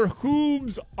 horns, or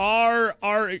hooves are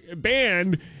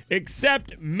banned,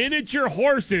 except miniature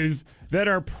horses that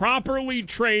are properly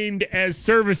trained as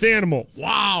service animals.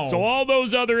 Wow. So all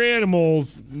those other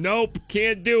animals, nope,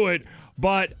 can't do it.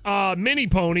 But mini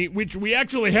pony, which we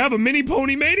actually have a mini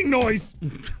pony mating noise.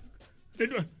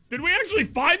 Did we actually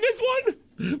find this one?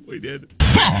 We did.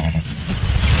 There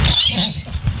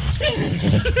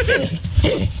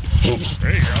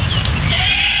you go.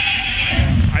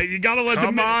 You gotta let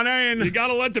Come on in. You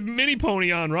gotta let the mini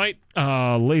pony on, right?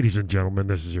 Ladies and gentlemen,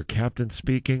 this is your captain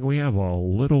speaking. We have a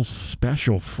little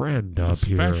special friend up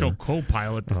here. Special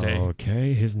co-pilot today.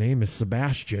 Okay, his name is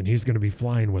Sebastian. He's gonna be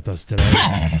flying with us today.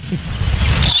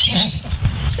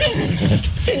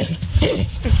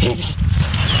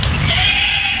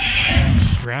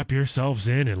 Strap yourselves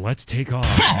in and let's take off.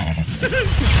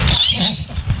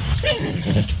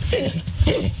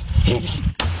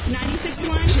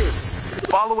 96.1 Kiss.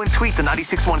 Follow and tweet the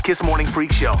 96.1 Kiss Morning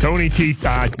Freak Show. Tony Teets.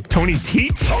 Tony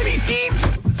Teets? Tony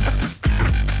Teets!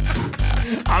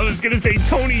 I was going to say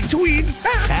Tony Tweets.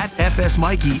 At FS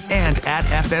Mikey and at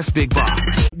FS Big Bob.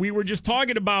 We were just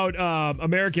talking about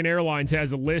American Airlines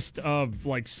has a list of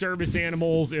like service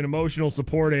animals and emotional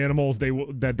support animals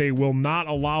that they will not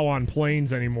allow on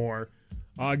planes anymore.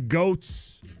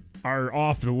 Goats are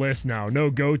off the list now. No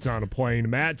goats on a plane.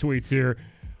 Matt tweets here.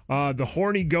 The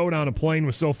horny goat on a plane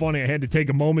was so funny I had to take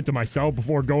a moment to myself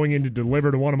before going in to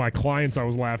deliver to one of my clients. I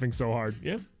was laughing so hard.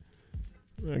 Yeah.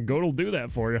 A goat will do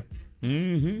that for you.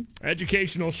 Mm-hmm.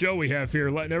 Educational show we have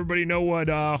here, letting everybody know what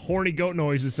horny goat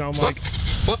noises sound like.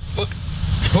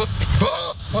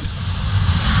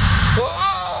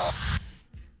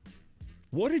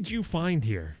 What did you find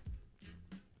here?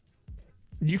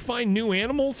 You find new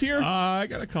animals here? I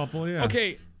got a couple, yeah.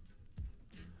 Okay.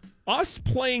 Us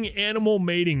playing animal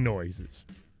mating noises,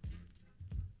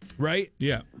 right?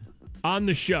 Yeah. On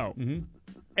the show. Mm-hmm.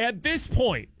 At this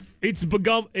point, it's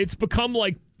become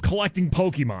like collecting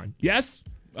Pokemon. Yes?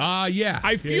 Yeah.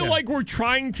 I feel like we're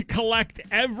trying to collect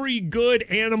every good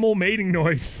animal mating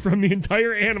noise from the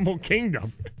entire animal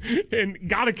kingdom. And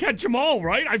gotta catch them all,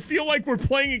 right? I feel like we're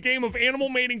playing a game of animal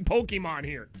mating Pokemon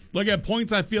here. Like at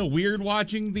points I feel weird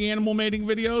watching the animal mating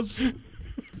videos.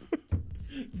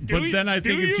 Then I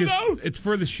think it's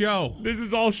for the show. This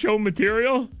is all show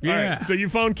material? Yeah. All right, so you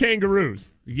found kangaroos.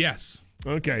 Yes.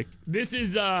 Okay. This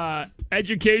is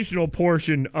educational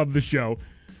portion of the show.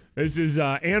 This is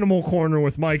Animal Corner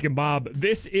with Mike and Bob.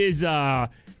 This is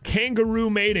kangaroo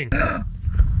mating. Wow.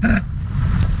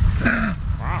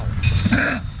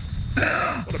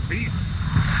 What a beast.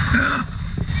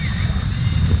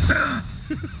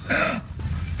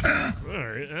 All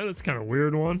right, that's kind of a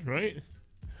weird one, right?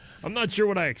 I'm not sure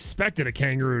what I expected a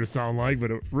kangaroo to sound like, but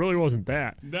it really wasn't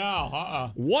that. No,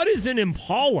 What is an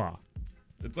impala?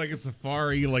 It's like a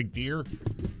safari, like deer.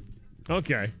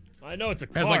 Okay. I know it's a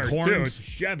Has, car, like, too. horns. It's a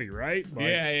Chevy, right? But-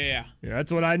 Yeah. Yeah,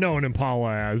 that's what I know an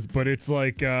Impala as, but it's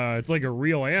like a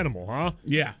real animal, huh?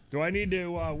 Yeah. Do I need to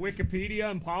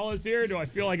Wikipedia Impalas here? Do I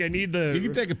feel like I need the You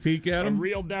can take a peek at a them.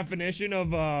 real definition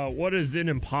of what is an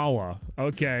Impala?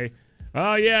 Okay.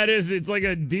 Oh, yeah, it is. It's like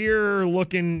a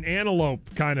deer-looking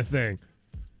antelope kind of thing.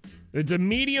 It's a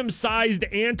medium-sized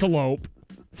antelope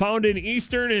found in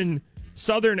eastern and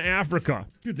southern Africa.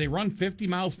 Dude, they run 50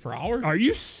 miles per hour? Are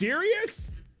you serious?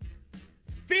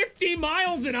 50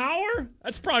 miles an hour?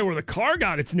 That's probably where the car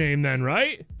got its name then,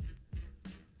 right?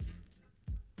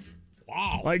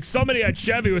 Wow. Like somebody at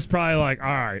Chevy was probably like, all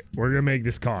right, we're going to make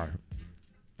this car.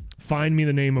 Find me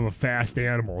the name of a fast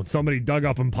animal. And somebody dug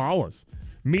up Impalas.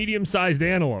 Medium-sized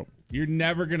antelope. You're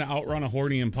never going to outrun a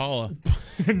horny Impala.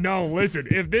 No, listen,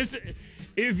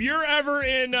 if you're ever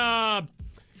in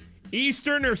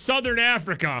eastern or southern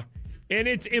Africa and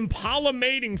it's Impala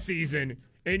mating season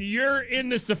and you're in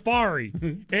the safari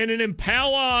and an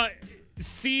Impala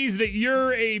sees that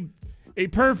you're a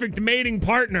perfect mating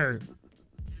partner,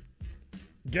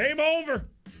 game over.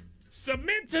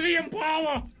 Submit to the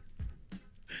Impala.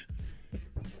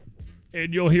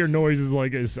 And you'll hear noises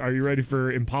like this. Are you ready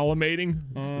for Impala mating?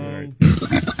 All right.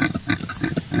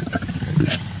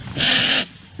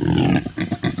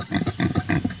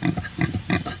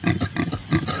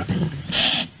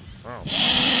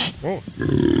 Oh.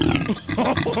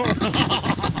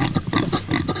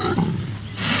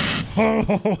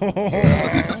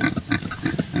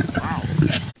 Wow.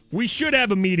 We should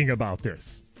have a meeting about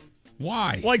this.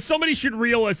 Why? Like, somebody should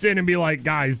reel us in and be like,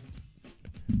 guys,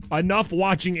 enough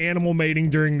watching animal mating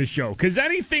during the show. Because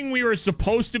anything we were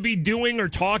supposed to be doing or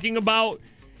talking about,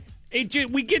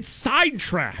 we get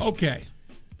sidetracked. Okay.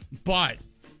 But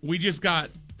we just got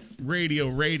radio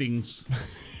ratings.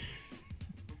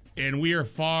 And we are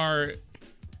far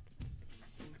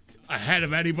ahead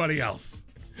of anybody else.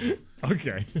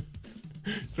 Okay.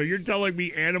 So you're telling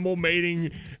me animal mating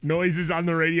noises on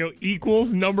the radio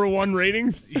equals number one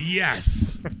ratings?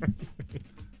 Yes.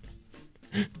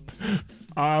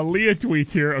 Leah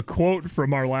tweets here a quote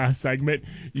from our last segment.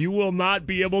 You will not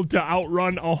be able to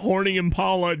outrun a horny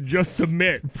Impala. Just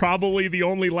submit. Probably the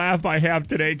only laugh I have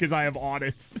today because I have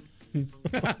audits.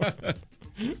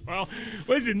 Well,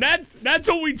 listen, that's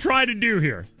what we try to do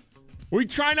here. We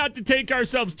try not to take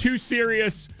ourselves too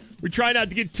serious. We try not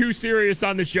to get too serious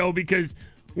on the show because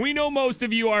we know most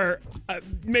of you are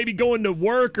maybe going to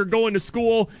work or going to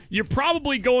school. You're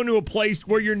probably going to a place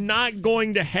where you're not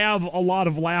going to have a lot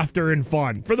of laughter and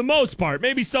fun. For the most part.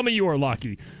 Maybe some of you are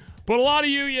lucky. But a lot of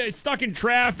you stuck in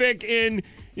traffic and,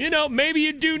 maybe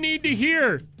you do need to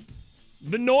hear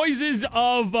the noises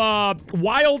of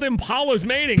wild Impalas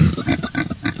mating.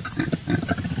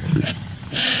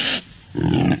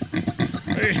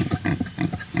 Hey.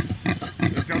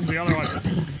 Here comes the other one.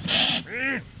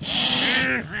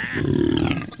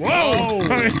 Whoa!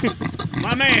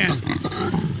 My man.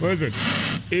 Listen,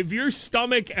 if your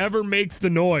stomach ever makes the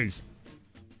noise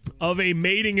of a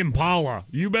mating Impala,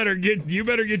 you better get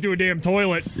to a damn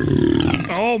toilet.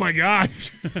 Oh my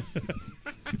gosh.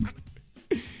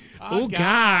 Oh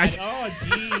gosh. Oh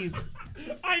jeez.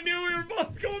 I knew we were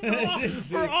both going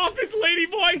for office lady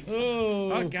voice.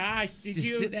 Oh gosh, Just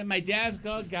sitting at my desk.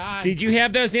 Oh god. Did you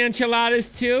have those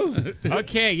enchiladas too?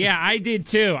 Okay, yeah, I did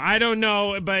too. I don't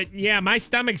know, but yeah, my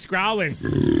stomach's growling.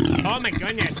 Oh my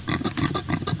goodness.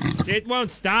 It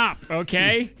won't stop,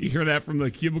 okay? You hear that from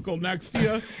the cubicle next to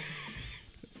you?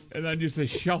 And then just a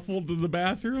shuffle to the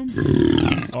bathroom?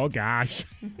 Oh gosh.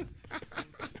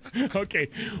 Okay,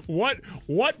 what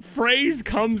phrase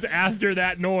comes after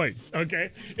that noise?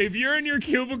 Okay, if you're in your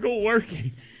cubicle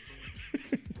working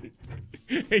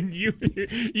and you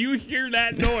hear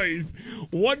that noise,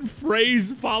 what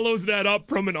phrase follows that up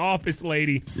from an office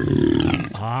lady?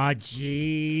 Ah,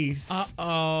 jeez.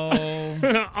 Uh-oh.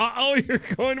 Uh-oh, you're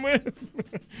going with?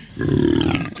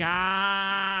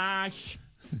 Gosh.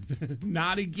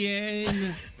 Not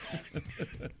again.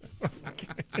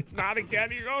 Not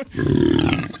again, you're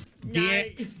going?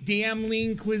 Damn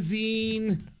lean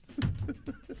cuisine.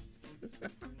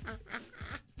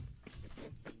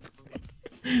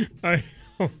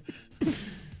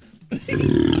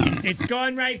 It's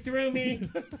going right through me.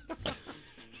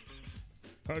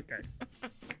 Okay.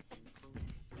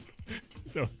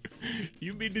 So,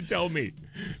 you mean to tell me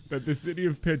that the city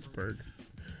of Pittsburgh,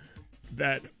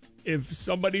 that if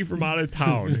somebody from out of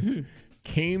town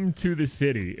came to the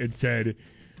city and said,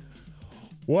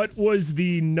 what was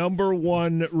the number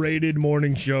one rated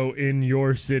morning show in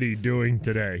your city doing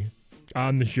today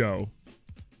on the show?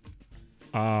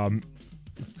 Around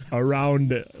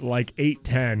like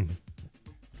 8:10.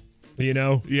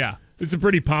 Yeah. It's a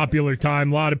pretty popular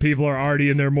time. A lot of people are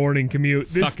already in their morning commute.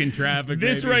 Stuck in traffic.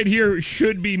 This maybe. right here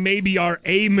should be maybe our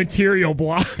A material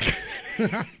block.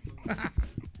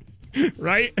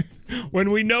 Right? When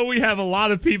we know we have a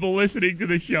lot of people listening to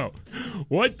the show.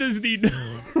 What does the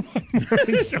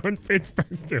morning show in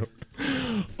Pittsburgh do?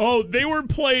 Oh, they were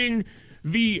playing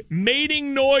the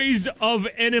mating noise of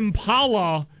an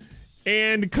Impala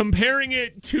and comparing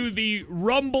it to the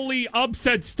rumbly,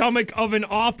 upset stomach of an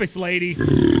office lady.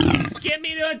 Get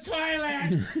me to a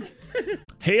toilet!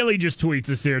 Haley just tweets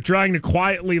us here. Trying to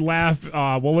quietly laugh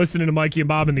while listening to Mikey and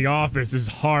Bob in the office is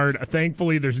hard.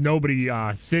 Thankfully, there's nobody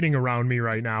sitting around me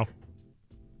right now.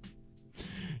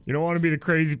 You don't want to be the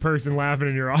crazy person laughing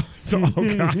in your office.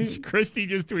 Oh, gosh. Christy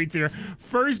just tweets here.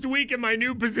 First week in my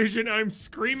new position, I'm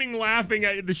screaming laughing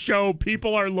at the show.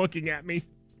 People are looking at me.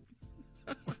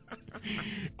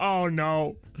 Oh,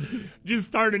 no. Just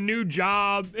start a new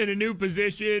job in a new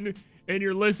position, and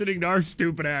you're listening to our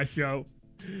stupid-ass show.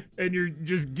 And you're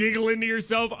just giggling to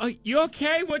yourself. You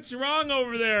okay? What's wrong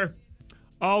over there?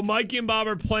 Oh, Mikey and Bob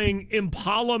are playing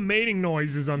Impala mating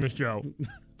noises on the show.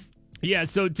 Yeah,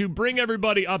 so to bring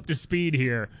everybody up to speed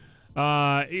here,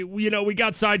 we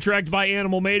got sidetracked by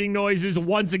animal mating noises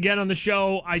once again on the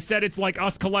show. I said it's like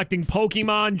us collecting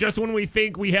Pokemon. Just when we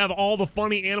think we have all the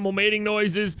funny animal mating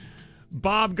noises,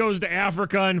 Bob goes to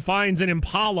Africa and finds an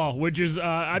impala, which is,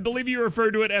 I believe you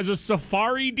referred to it as a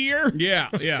safari deer? Yeah,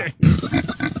 yeah.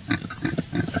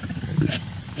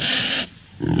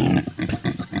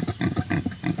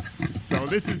 So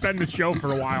this has been the show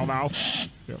for a while now.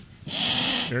 Yep.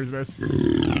 There's this.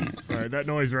 All right, that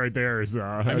noise right there is.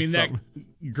 that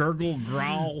gurgle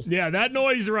growl. Yeah, that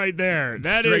noise right there.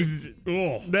 That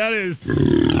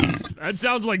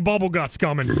sounds like bubble guts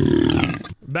coming.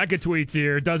 Becca tweets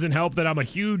here. It doesn't help that I'm a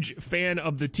huge fan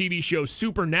of the TV show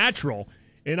Supernatural,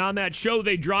 and on that show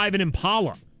they drive an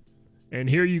Impala. And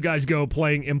here you guys go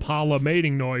playing Impala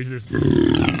mating noises.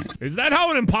 Is that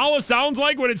how an Impala sounds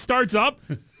like when it starts up?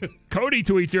 Cody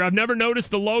tweets here. I've never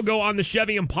noticed the logo on the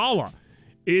Chevy Impala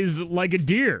is like a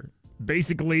deer.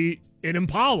 Basically, an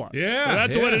Impala. Yeah. So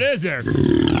that's what it is there.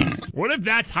 What if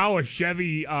that's how a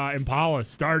Chevy Impala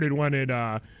started when it,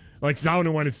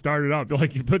 sounded when it started up?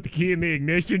 Like you put the key in the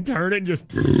ignition, turn it, and just...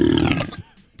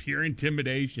 Pure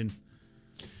intimidation.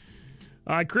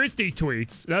 Christy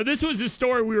tweets. Now, this was the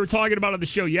story we were talking about on the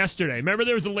show yesterday. Remember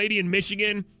there was a lady in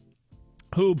Michigan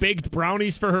who baked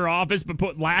brownies for her office but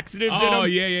put laxatives in them? Oh,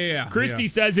 yeah. Christy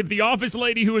says if the office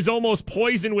lady who was almost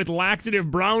poisoned with laxative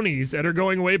brownies at her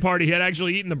going-away party had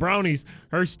actually eaten the brownies,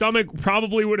 her stomach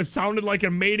probably would have sounded like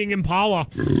a mating Impala.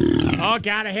 Oh,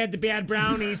 God, I had the bad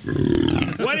brownies.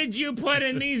 What did you put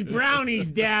in these brownies,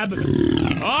 Deb?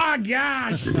 Oh,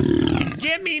 gosh.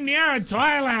 Get me near a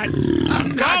toilet.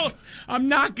 I'm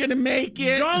not going to make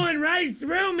it. Going right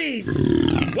through me.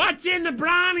 What's in the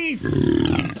brownies?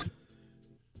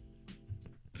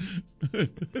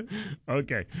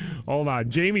 Okay, hold on.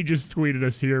 Jamie just tweeted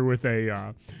us here with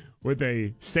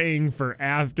a saying for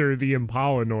after the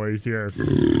Impala noise here.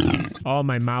 Oh,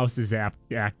 my mouse is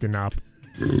acting up.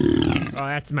 Oh,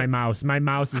 that's my mouse. My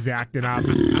mouse is acting up.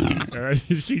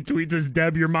 She tweets us,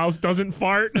 Deb, your mouse doesn't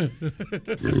fart.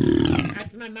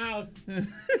 That's my mouse.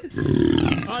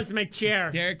 Oh, it's my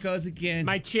chair. There it goes again.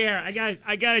 My chair.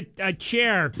 I got a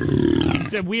chair.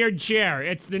 It's a weird chair.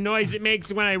 It's the noise it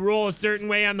makes when I roll a certain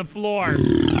way on the floor.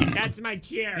 That's my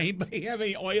chair. Anybody have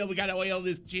any oil? We got to oil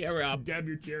this chair up. Deb,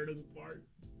 your chair doesn't fart.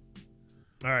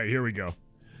 All right, here we go.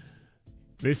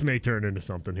 This may turn into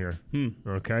something here.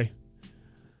 Okay.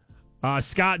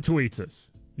 Scott tweets us.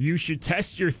 You should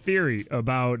test your theory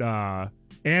about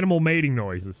animal mating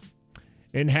noises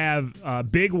and have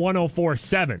Big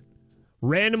 104.7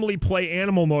 randomly play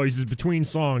animal noises between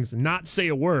songs, not say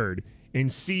a word,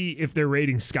 and see if their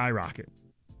ratings skyrocket.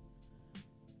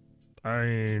 I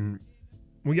mean,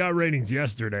 we got ratings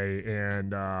yesterday,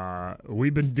 and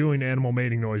we've been doing animal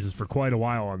mating noises for quite a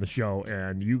while on the show,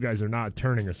 and you guys are not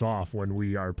turning us off when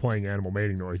we are playing animal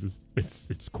mating noises.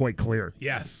 It's quite clear.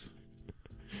 Yes.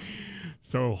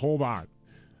 So hold on.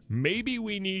 Maybe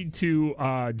we need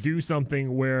to do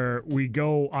something where we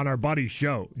go on our buddy's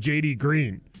show, JD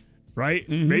Green, right?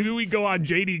 Mm-hmm. Maybe we go on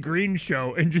JD Green's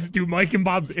show and just do Mike and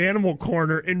Bob's Animal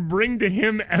Corner and bring to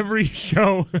him every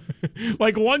show.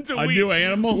 Like once a week. A new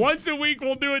animal? Once a week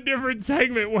we'll do a different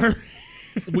segment where...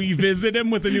 we visit him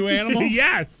with a new animal?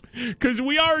 Yes, because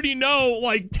we already know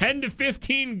like 10 to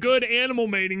 15 good animal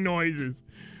mating noises.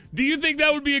 Do you think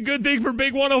that would be a good thing for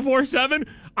Big 104.7?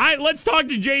 Let's talk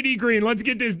to JD Green. Let's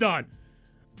get this done.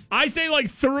 I say like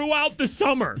throughout the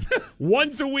summer,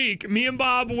 once a week, me and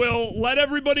Bob will let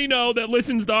everybody know that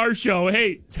listens to our show,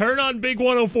 hey, turn on Big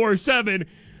 104.7.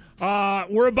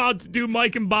 We're about to do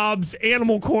Mike and Bob's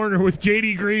Animal Corner with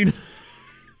JD Green.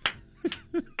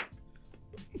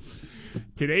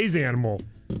 Today's animal.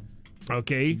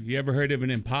 Okay. You ever heard of an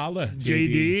Impala?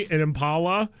 JD, an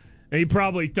Impala. And he'd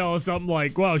probably tell us something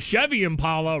like, well, Chevy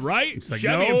Impala, right? It's like,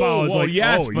 Chevy no. Impala is Well, like,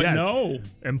 yes, oh, but yes. no.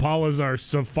 Impalas are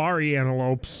safari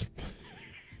antelopes.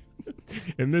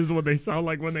 And this is what they sound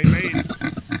like when they mate.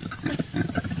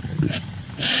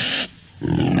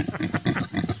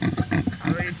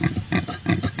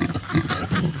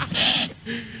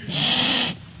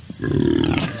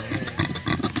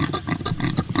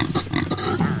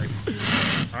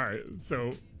 All right,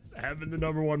 so having the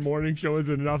number one morning show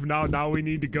isn't enough now. Now we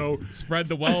need to go Spread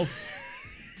the wealth.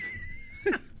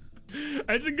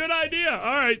 That's a good idea.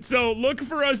 All right, so look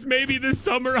for us maybe this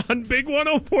summer on Big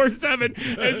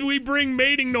 104.7 as we bring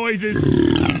mating noises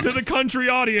to the country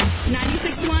audience.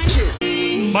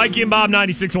 96.1 Mikey and Bob,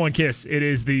 96.1 KISS. It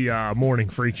is the morning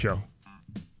freak show.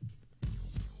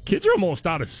 Kids are almost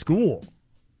out of school.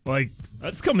 Like,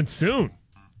 that's coming soon.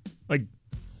 Like,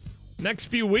 next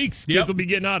few weeks, kids will be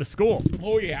getting out of school.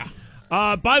 Oh, yeah.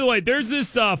 By the way, there's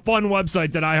this fun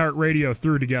website that iHeartRadio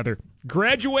threw together.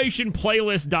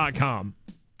 GraduationPlaylist.com.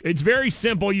 It's very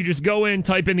simple. You just go in,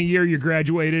 type in the year you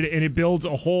graduated, and it builds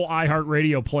a whole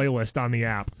iHeartRadio playlist on the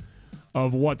app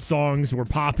of what songs were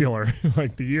popular,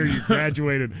 like the year you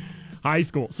graduated high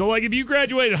school. So, like, if you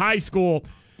graduated high school,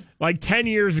 like, 10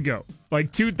 years ago,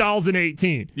 like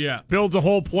 2018, builds a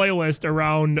whole playlist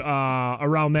around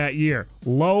that year.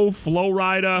 Low, Flo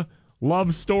Rida,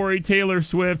 Love Story, Taylor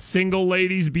Swift, Single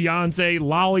Ladies, Beyonce,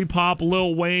 Lollipop,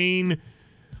 Lil Wayne,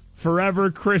 Forever,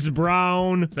 Chris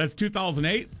Brown. That's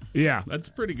 2008? Yeah. That's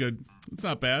pretty good. It's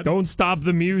not bad. Don't Stop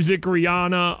the Music,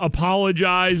 Rihanna,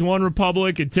 Apologize, One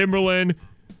Republic, and Timberland,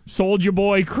 Soulja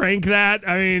Boy, Crank That.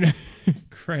 I mean,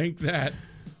 Crank That.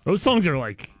 Those songs came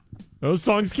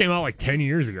out like 10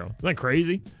 years ago. Isn't that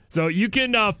crazy? So you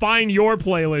can find your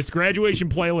playlist.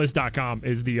 GraduationPlaylist.com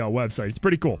is the website. It's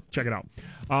pretty cool. Check it out.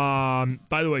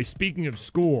 By the way, speaking of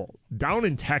school, down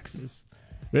in Texas,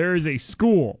 there is a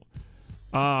school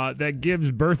that gives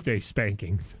birthday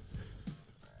spankings,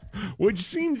 which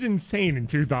seems insane in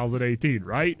 2018,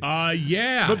 right?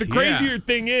 Yeah. But the crazier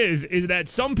thing is that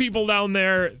some people down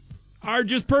there are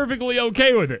just perfectly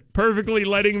okay with it, perfectly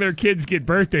letting their kids get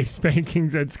birthday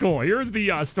spankings at school. Here's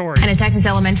the story. And a Texas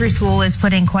elementary school is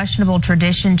putting questionable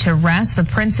tradition to rest. The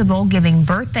principal giving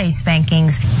birthday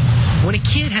spankings. When a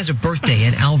kid has a birthday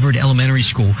at Alvord Elementary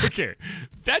School. Okay,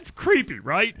 that's creepy,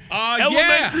 right?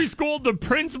 Elementary school, the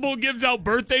principal gives out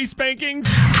birthday spankings.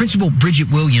 Principal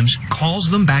Bridget Williams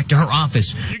calls them back to her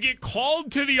office. You get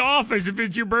called to the office if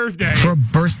it's your birthday. For a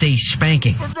birthday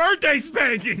spanking. For birthday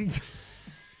spankings.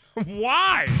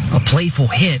 Why? A playful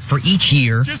hit for each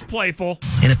year. Just playful.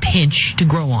 And a pinch to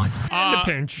grow on. And a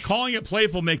pinch. Calling it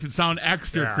playful makes it sound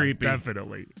extra creepy.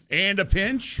 Definitely. And a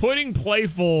pinch? Putting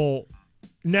playful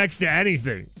next to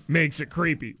anything makes it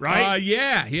creepy, right?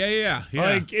 Yeah.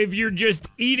 Like, if you're just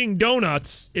eating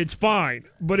donuts, it's fine.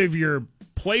 But if you're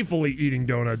playfully eating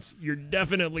donuts, you're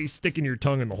definitely sticking your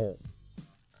tongue in the hole.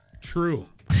 True.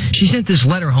 She sent this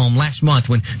letter home last month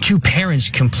when two parents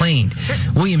complained.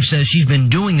 Williams says she's been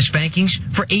doing the spankings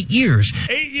for 8 years.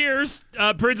 8 years.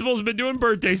 Principal's been doing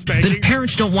birthday spankings. That if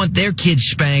parents don't want their kids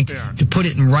spanked, to put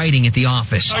it in writing at the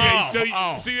office. Okay, so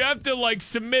you have to, like,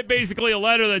 submit basically a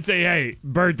letter that say, hey,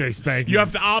 birthday spanking. You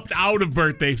have to opt out of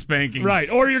birthday spankings. Right,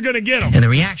 or you're going to get them. And the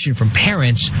reaction from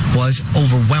parents was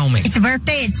overwhelming. It's a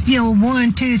birthday. It's,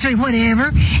 1, 2, 3,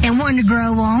 whatever, and one to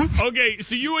grow on. Okay,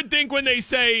 so you would think when they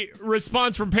say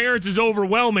response from parents is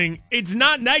overwhelming, it's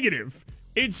not negative.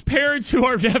 It's parents who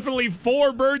are definitely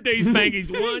for birthday spankings.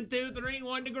 1, 2, 3,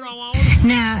 one to grow on.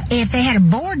 Now, if they had a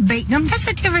board beating them, that's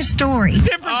a different story.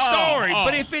 Different story.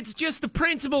 But if it's just the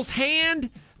principal's hand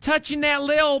touching that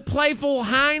little playful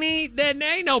hiney, then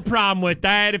there ain't no problem with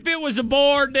that. If it was a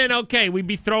board, then okay, we'd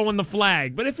be throwing the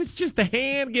flag. But if it's just a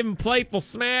hand giving playful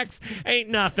smacks, ain't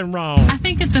nothing wrong. I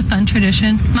think it's a fun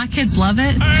tradition. My kids love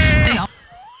it. They all.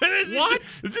 What?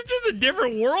 Is it just a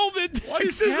different world in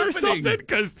Texas or something?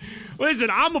 Because,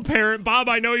 listen, I'm a parent. Bob,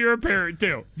 I know you're a parent,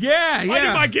 too. Yeah.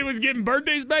 If my kid was getting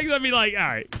birthday spankings, I'd be like, all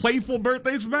right. Playful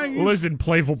birthday spankings? Listen,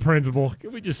 playful principal.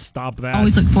 Can we just stop that?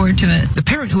 Always look forward to it. The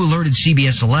parent who alerted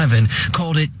CBS 11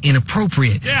 called it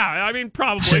inappropriate. Yeah, I mean,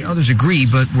 probably. Said others agree,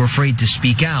 but were afraid to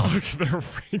speak out. They're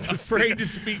afraid to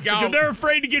speak out. Because they're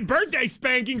afraid to get birthday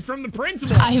spankings from the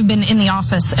principal. I have been in the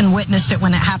office and witnessed it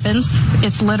when it happens.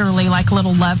 It's literally like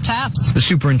little love taps. The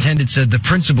superintendent said the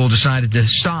principal decided to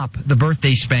stop the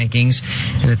birthday spankings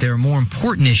and that there are more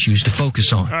important issues to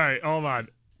focus on. All right, hold on.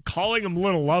 calling them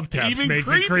little love taps Even makes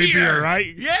creepier. it creepier,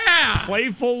 right? Yeah.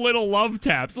 Playful little love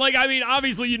taps. Like, I mean,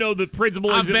 obviously, the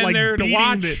principle I've isn't been like there to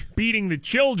watch. beating the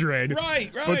children.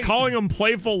 Right. But calling them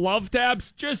playful love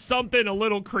taps, just something a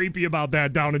little creepy about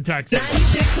that down in Texas.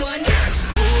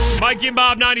 96.1 Mikey and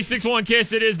Bob, 96.1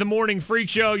 KISS. It is the Morning Freak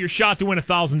Show. Your shot to win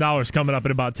 $1,000 coming up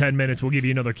in about 10 minutes. We'll give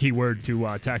you another keyword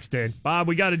to text in. Bob,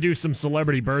 we got to do some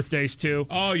celebrity birthdays, too.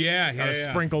 Oh, yeah. Got to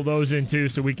sprinkle those in, too,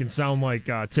 so we can sound like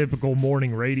typical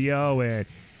morning radio. And,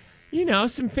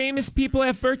 some famous people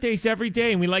have birthdays every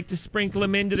day, and we like to sprinkle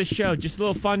them into the show. Just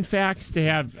little fun facts to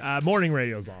have. Morning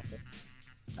radio's awful.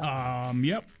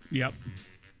 Yep.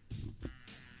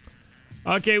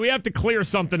 Okay, we have to clear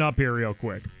something up here real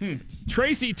quick.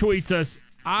 Tracy tweets us,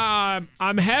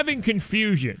 I'm having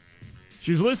confusion.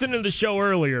 She was listening to the show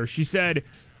earlier. She said,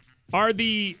 are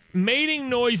the mating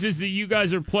noises that you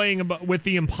guys are playing with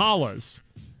the Impalas,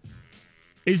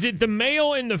 is it the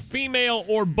male and the female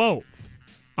or both?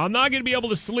 I'm not going to be able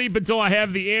to sleep until I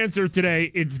have the answer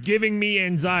today. It's giving me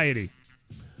anxiety.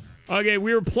 Okay,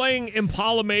 we were playing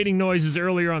Impala mating noises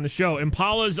earlier on the show.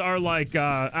 Impalas are like,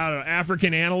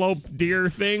 African antelope deer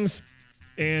things.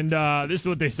 And this is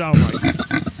what they sound like.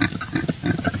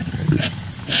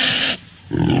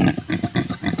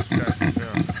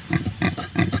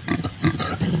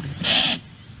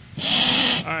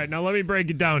 All right, now let me break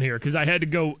it down here because I had to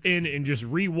go in and just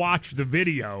rewatch the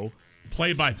video.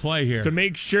 Play by play here. To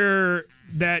make sure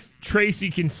that Tracy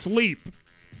can sleep.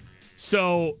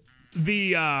 So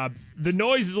the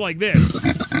noise is like this.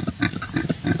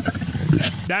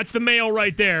 That's the male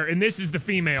right there, and this is the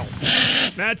female.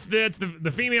 That's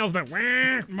the female's the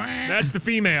that's the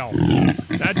female.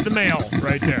 That's the male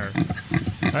right there.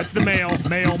 That's the male,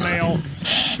 female,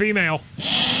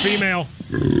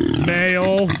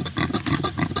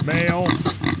 male,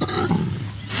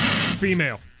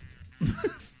 female.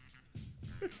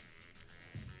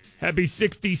 Happy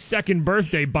 62nd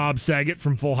birthday, Bob Saget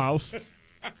from Full House.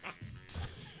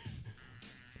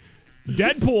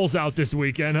 Deadpool's out this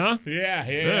weekend, huh? Yeah.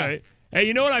 All right. Hey,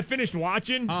 you know what I finished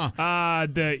watching?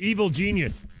 The Evil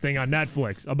Genius thing on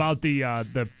Netflix about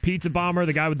the pizza bomber,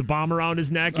 the guy with the bomb around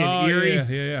his neck in Erie.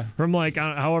 Yeah. From like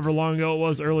however long ago it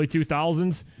was, early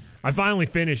 2000s. I finally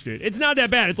finished it. It's not that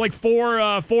bad. It's like 4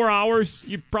 hours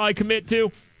you probably commit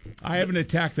to. I haven't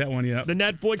attacked that one yet. The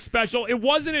Netflix special. It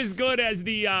wasn't as good as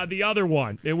the other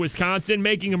one in Wisconsin,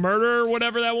 Making a Murderer or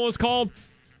whatever that one was called.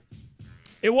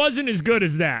 It wasn't as good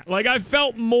as that. Like, I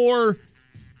felt more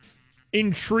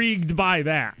intrigued by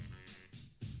that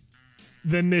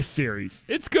than this series.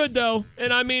 It's good, though.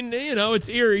 And, I mean, it's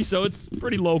Erie, so it's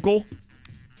pretty local.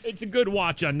 It's a good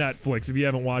watch on Netflix if you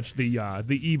haven't watched the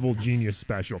Evil Genius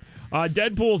special.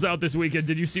 Deadpool's out this weekend.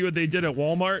 Did you see what they did at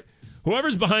Walmart?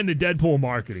 Whoever's behind the Deadpool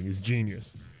marketing is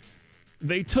genius.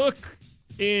 They took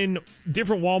in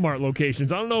different Walmart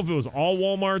locations. I don't know if it was all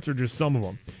Walmarts or just some of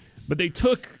them. But they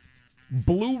took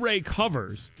Blu-ray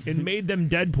covers and made them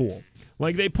Deadpool.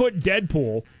 Like, they put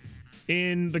Deadpool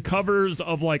in the covers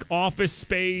of, like, Office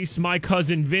Space, My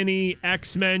Cousin Vinny,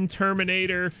 X-Men,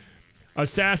 Terminator,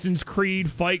 Assassin's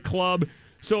Creed, Fight Club.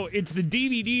 So it's the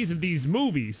DVDs of these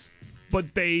movies,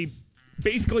 but they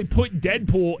basically put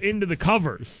Deadpool into the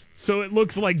covers. So it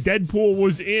looks like Deadpool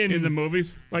was in the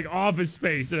movies, like Office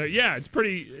Space. Yeah, it's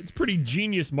pretty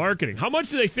genius marketing. How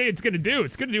much do they say it's going to do?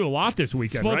 It's going to do a lot this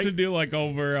weekend, supposed right? to do like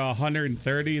over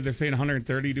 130. They're saying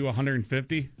 130 to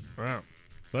 150. Wow.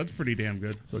 So that's pretty damn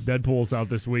good. So Deadpool's out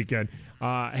this weekend.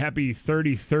 Happy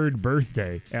 33rd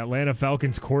birthday, Atlanta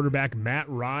Falcons quarterback Matt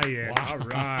Ryan. Wow. All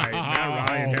right, Matt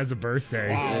Ryan has a birthday.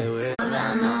 Wow.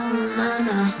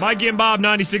 Mikey and Bob,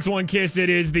 96.1 KISS. It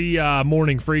is the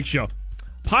Morning Freak Show.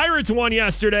 Pirates won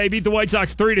yesterday, beat the White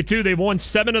Sox 3-2. They've won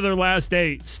 7 of their last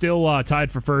 8, still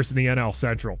tied for first in the NL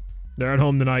Central. They're at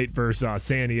home tonight versus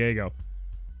San Diego.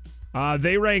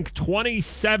 They rank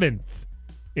 27th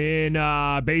in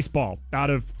baseball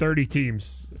out of 30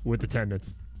 teams with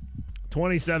attendance.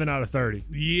 27 out of 30.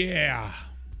 Yeah,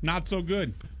 not so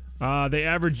good. They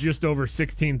average just over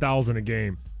 16,000 a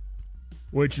game,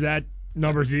 which that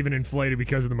number's even inflated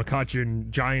because of the McCutcheon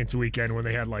Giants weekend when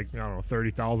they had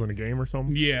 30,000 a game or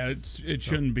something. Yeah, it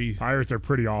shouldn't be. Pirates are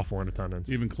pretty awful in attendance.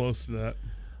 Even close to that.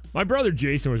 My brother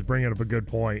Jason was bringing up a good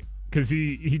point because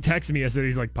he texted me yesterday.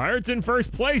 He's like, Pirates in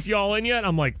first place, y'all in yet?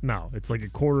 I'm like, no, it's like a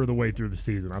quarter of the way through the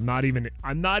season. I'm not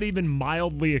even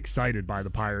mildly excited by the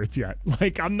Pirates yet.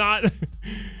 Like, I'm not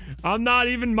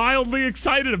even mildly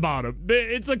excited about them.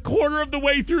 It's a quarter of the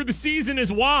way through the season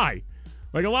is why.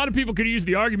 Like, a lot of people could use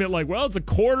the argument like, well, it's a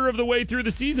quarter of the way through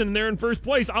the season and they're in first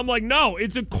place. I'm like, no,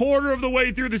 it's a quarter of the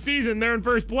way through the season and they're in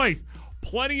first place.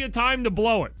 Plenty of time to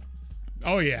blow it.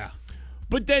 Oh, yeah.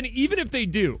 But then even if they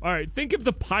do, all right, think if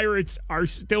the Pirates are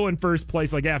still in first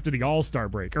place like after the All-Star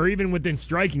break or even within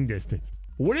striking distance.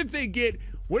 What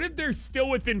if they're still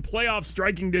within playoff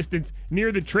striking distance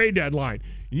near the trade deadline?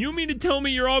 You mean to tell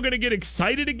me you're all going to get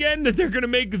excited again that they're going to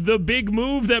make the big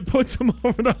move that puts them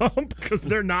over the hump? Because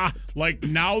they're not. Like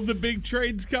now the big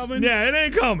trade's coming? Yeah, it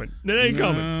ain't coming.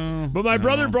 Coming. But my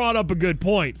brother brought up a good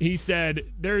point. He said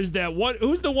there's that one.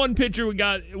 Who's the one pitcher we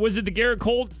got? Was it the Garrett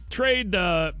Cole trade?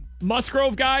 The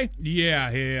Musgrove guy?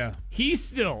 Yeah. He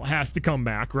still has to come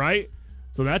back, right?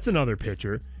 So that's another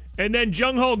pitcher. And then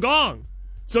Jung Ho Gong.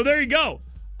 So there you go.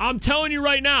 I'm telling you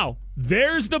right now,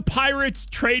 there's the Pirates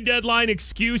trade deadline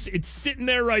excuse. It's sitting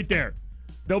there right there.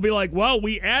 They'll be like, well,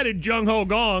 we added Jung Ho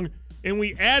Gong, and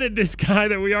we added this guy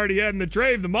that we already had in the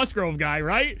trade, the Musgrove guy,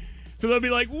 right? So they'll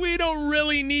be like, we don't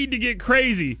really need to get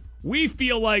crazy. We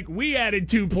feel like we added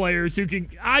 2 players who can...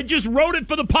 I just wrote it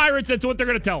for the Pirates. That's what they're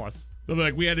going to tell us. They'll be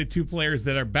like, we added 2 players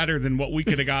that are better than what we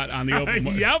could have got on the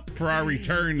open yep. for our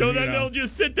return. So then they'll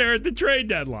just sit there at the trade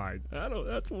deadline.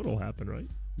 That's what'll happen, right?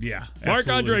 Yeah.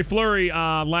 Marc-Andre Fleury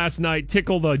last night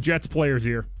tickled the Jets players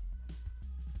here.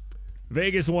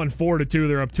 Vegas won 4-2.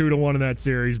 They're up 2-1 in that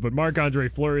series. But Marc-Andre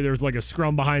Fleury, there was like a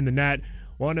scrum behind the net.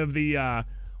 One of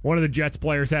the Jets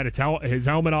players had his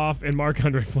helmet off, and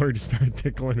Marc-Andre Fleury just started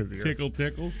tickling his ear. Tickle.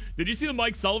 Did you see the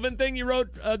Mike Sullivan thing you wrote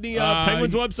on the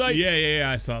Penguins website?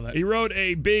 Yeah, I saw that. He wrote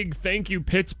a big thank you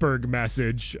Pittsburgh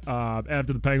message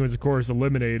after the Penguins, of course,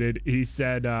 eliminated. He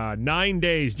said, 9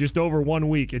 days, just over 1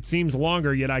 week. It seems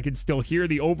longer, yet I can still hear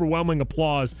the overwhelming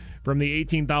applause from the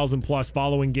 18,000 plus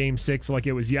following Game 6 like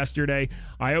it was yesterday.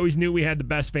 I always knew we had the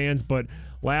best fans, but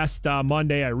last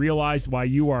Monday, I realized why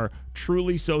you are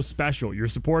truly so special. Your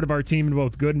support of our team in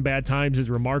both good and bad times is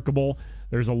remarkable.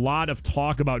 There's a lot of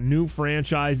talk about new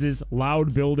franchises,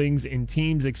 loud buildings, and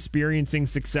teams experiencing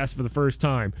success for the first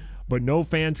time, but no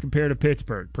fans compare to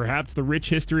Pittsburgh. Perhaps the rich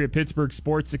history of Pittsburgh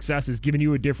sports success has given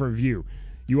you a different view.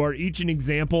 You are each an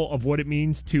example of what it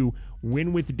means to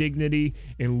win with dignity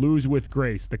and lose with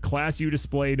grace. The class you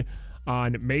displayed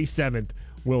on May 7th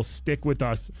will stick with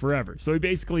us forever. So he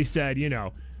basically said,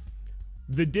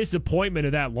 the disappointment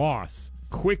of that loss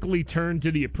quickly turned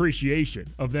to the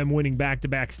appreciation of them winning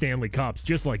back-to-back Stanley Cups,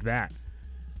 just like that.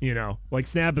 Like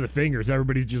snap of the fingers.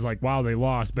 Everybody's just like, wow, they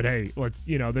lost. But hey, let's,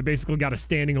 they basically got a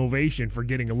standing ovation for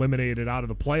getting eliminated out of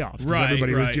the playoffs. Right,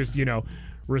 everybody was right. just,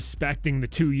 respecting the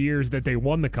 2 years that they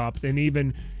won the Cup and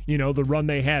even, the run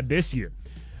they had this year.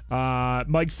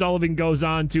 Mike Sullivan goes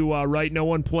on to write, no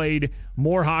one played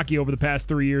more hockey over the past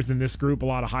 3 years than this group. A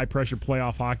lot of high-pressure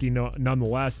playoff hockey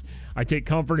nonetheless. I take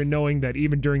comfort in knowing that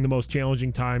even during the most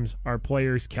challenging times, our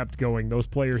players kept going. Those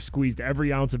players squeezed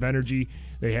every ounce of energy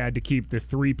they had to keep the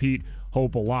three-peat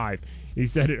hope alive. He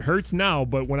said, it hurts now,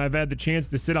 but when I've had the chance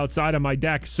to sit outside on my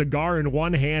deck, cigar in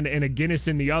one hand and a Guinness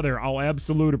in the other, I'll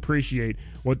absolutely appreciate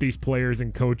what these players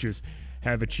and coaches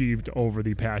have achieved over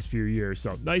the past few years.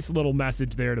 So nice little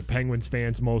message there to Penguins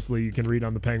fans mostly. You can read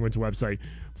on the Penguins website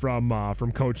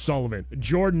from Coach Sullivan.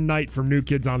 Jordan Knight from New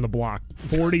Kids on the Block,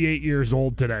 48 years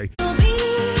old today.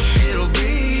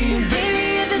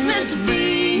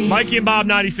 Mikey and Bob,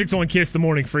 96.1 Kiss, the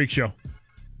Morning Freak Show.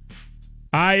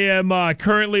 I am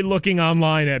currently looking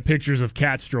online at pictures of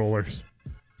cat strollers.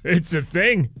 It's a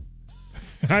thing.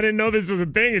 I didn't know this was a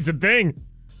thing. It's a thing.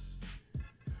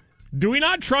 Do we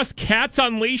not trust cats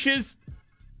on leashes?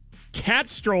 Cat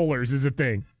strollers is a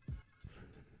thing.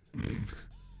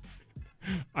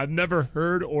 I've never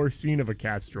heard or seen of a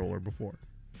cat stroller before.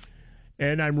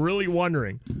 And I'm really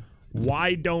wondering,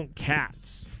 why don't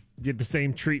cats get the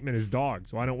same treatment as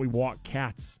dogs? Why don't we walk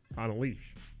cats on a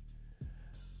leash?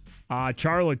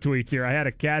 Charlotte tweets here, I had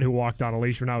a cat who walked on a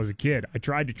leash when I was a kid. I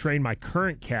tried to train my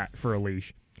current cat for a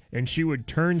leash, and she would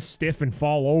turn stiff and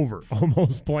fall over,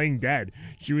 almost playing dead.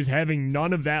 She was having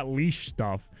none of that leash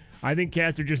stuff. I think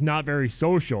cats are just not very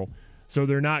social, so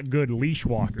they're not good leash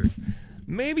walkers.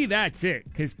 Maybe that's it,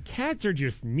 because cats are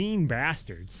just mean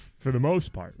bastards for the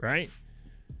most part, right?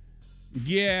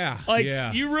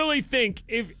 Yeah. You really think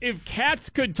if cats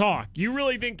could talk, you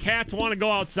really think cats want to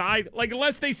go outside? Like,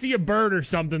 unless they see a bird or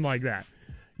something like that.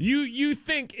 You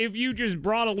think if you just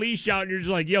brought a leash out and you're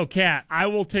just like, yo, cat, I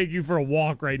will take you for a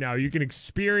walk right now. You can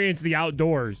experience the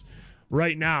outdoors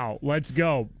right now. Let's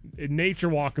go. Nature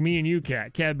walk, me and you,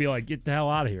 cat. Cat'd be like, get the hell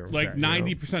out of here. Like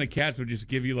 90% of cats would just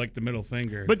give you like the middle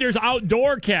finger. But there's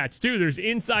outdoor cats, too. There's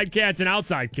inside cats and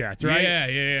outside cats, right?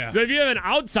 Yeah. So if you have an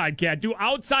outside cat, do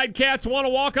outside cats want to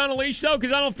walk on a leash, though?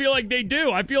 Because I don't feel like they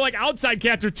do. I feel like outside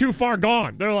cats are too far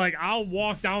gone. They're like, I'll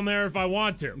walk down there if I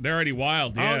want to. They're already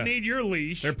wild, yeah. I don't need your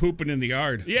leash. They're pooping in the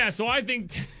yard. Yeah, so I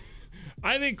think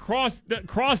I think cross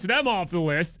them off the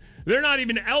list. They're not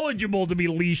even eligible to be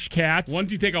leash cats.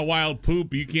 Once you take a wild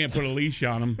poop, you can't put a leash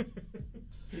on them.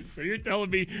 So you're telling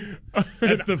me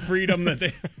that's the freedom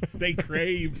that they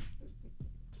crave.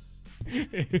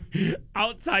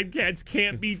 Outside cats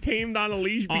can't be tamed on a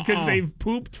leash because they've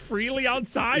pooped freely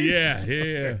outside?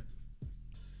 Yeah.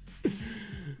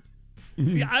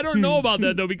 See, I don't know about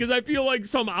that, though, because I feel like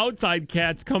some outside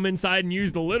cats come inside and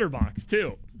use the litter box,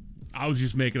 too. I was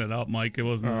just making it up, Mike. It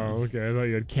wasn't. Oh, okay. I thought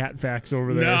you had cat facts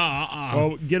over there. No,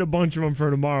 Well, get a bunch of them for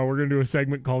tomorrow. We're going to do a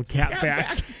segment called Cat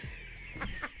Facts.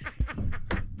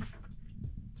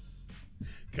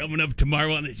 Coming up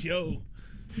tomorrow on the show,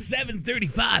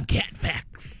 7:35 Cat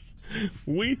Facts.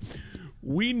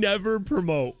 We never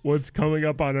promote what's coming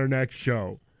up on our next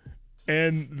show.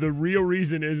 And the real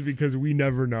reason is because we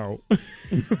never know.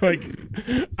 Like,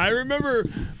 I remember,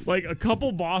 like, a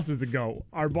couple bosses ago,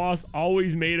 our boss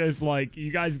always made us, like,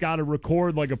 you guys got to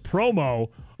record, like, a promo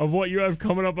of what you have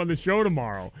coming up on the show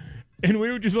tomorrow. And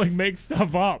we would just, like, make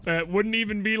stuff up. It wouldn't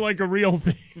even be, like, a real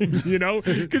thing, you know?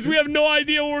 Because we have no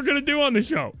idea what we're going to do on the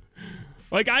show.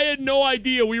 Like, I had no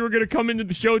idea we were going to come into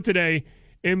the show today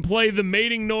and play the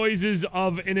mating noises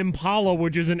of an impala,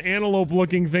 which is an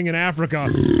antelope-looking thing in Africa.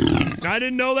 I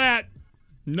didn't know that.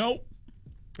 Nope.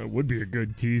 It would be a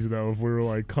good tease, though, if we were,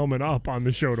 like, coming up on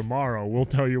the show tomorrow. We'll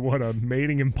tell you what a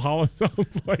mating impala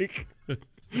sounds like.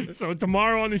 So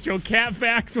tomorrow on the show, Cat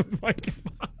Facts with Mike.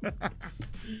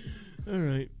 All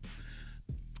right.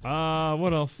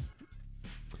 What else?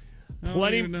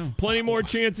 Plenty more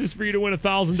chances for you to win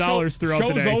 $1,000 throughout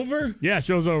the day. Show's over? Yeah,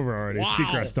 show's over already. Wow. It's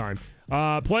Seacrest time.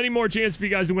 Plenty more chance for you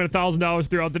guys to win $1,000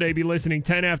 throughout the day. Be listening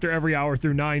 10 after every hour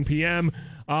through 9 p.m.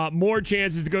 More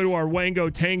chances to go to our Wango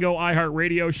Tango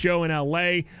iHeartRadio show in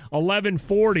L.A.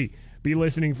 11:40. Be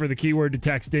listening for the keyword to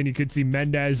text in. You could see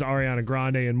Mendez, Ariana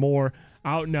Grande, and more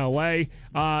out in L.A.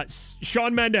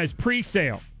 Shawn Mendes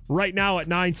pre-sale right now at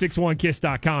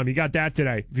 961kiss.com. You got that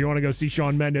today. If you want to go see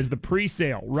Shawn Mendes, the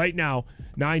pre-sale right now,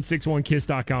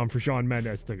 961kiss.com for Shawn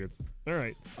Mendes tickets. All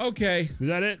right. Okay. Is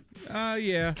that it?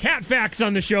 Yeah. Cat Facts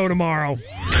on the show tomorrow.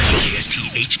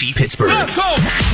 KST HD Pittsburgh. Let's go!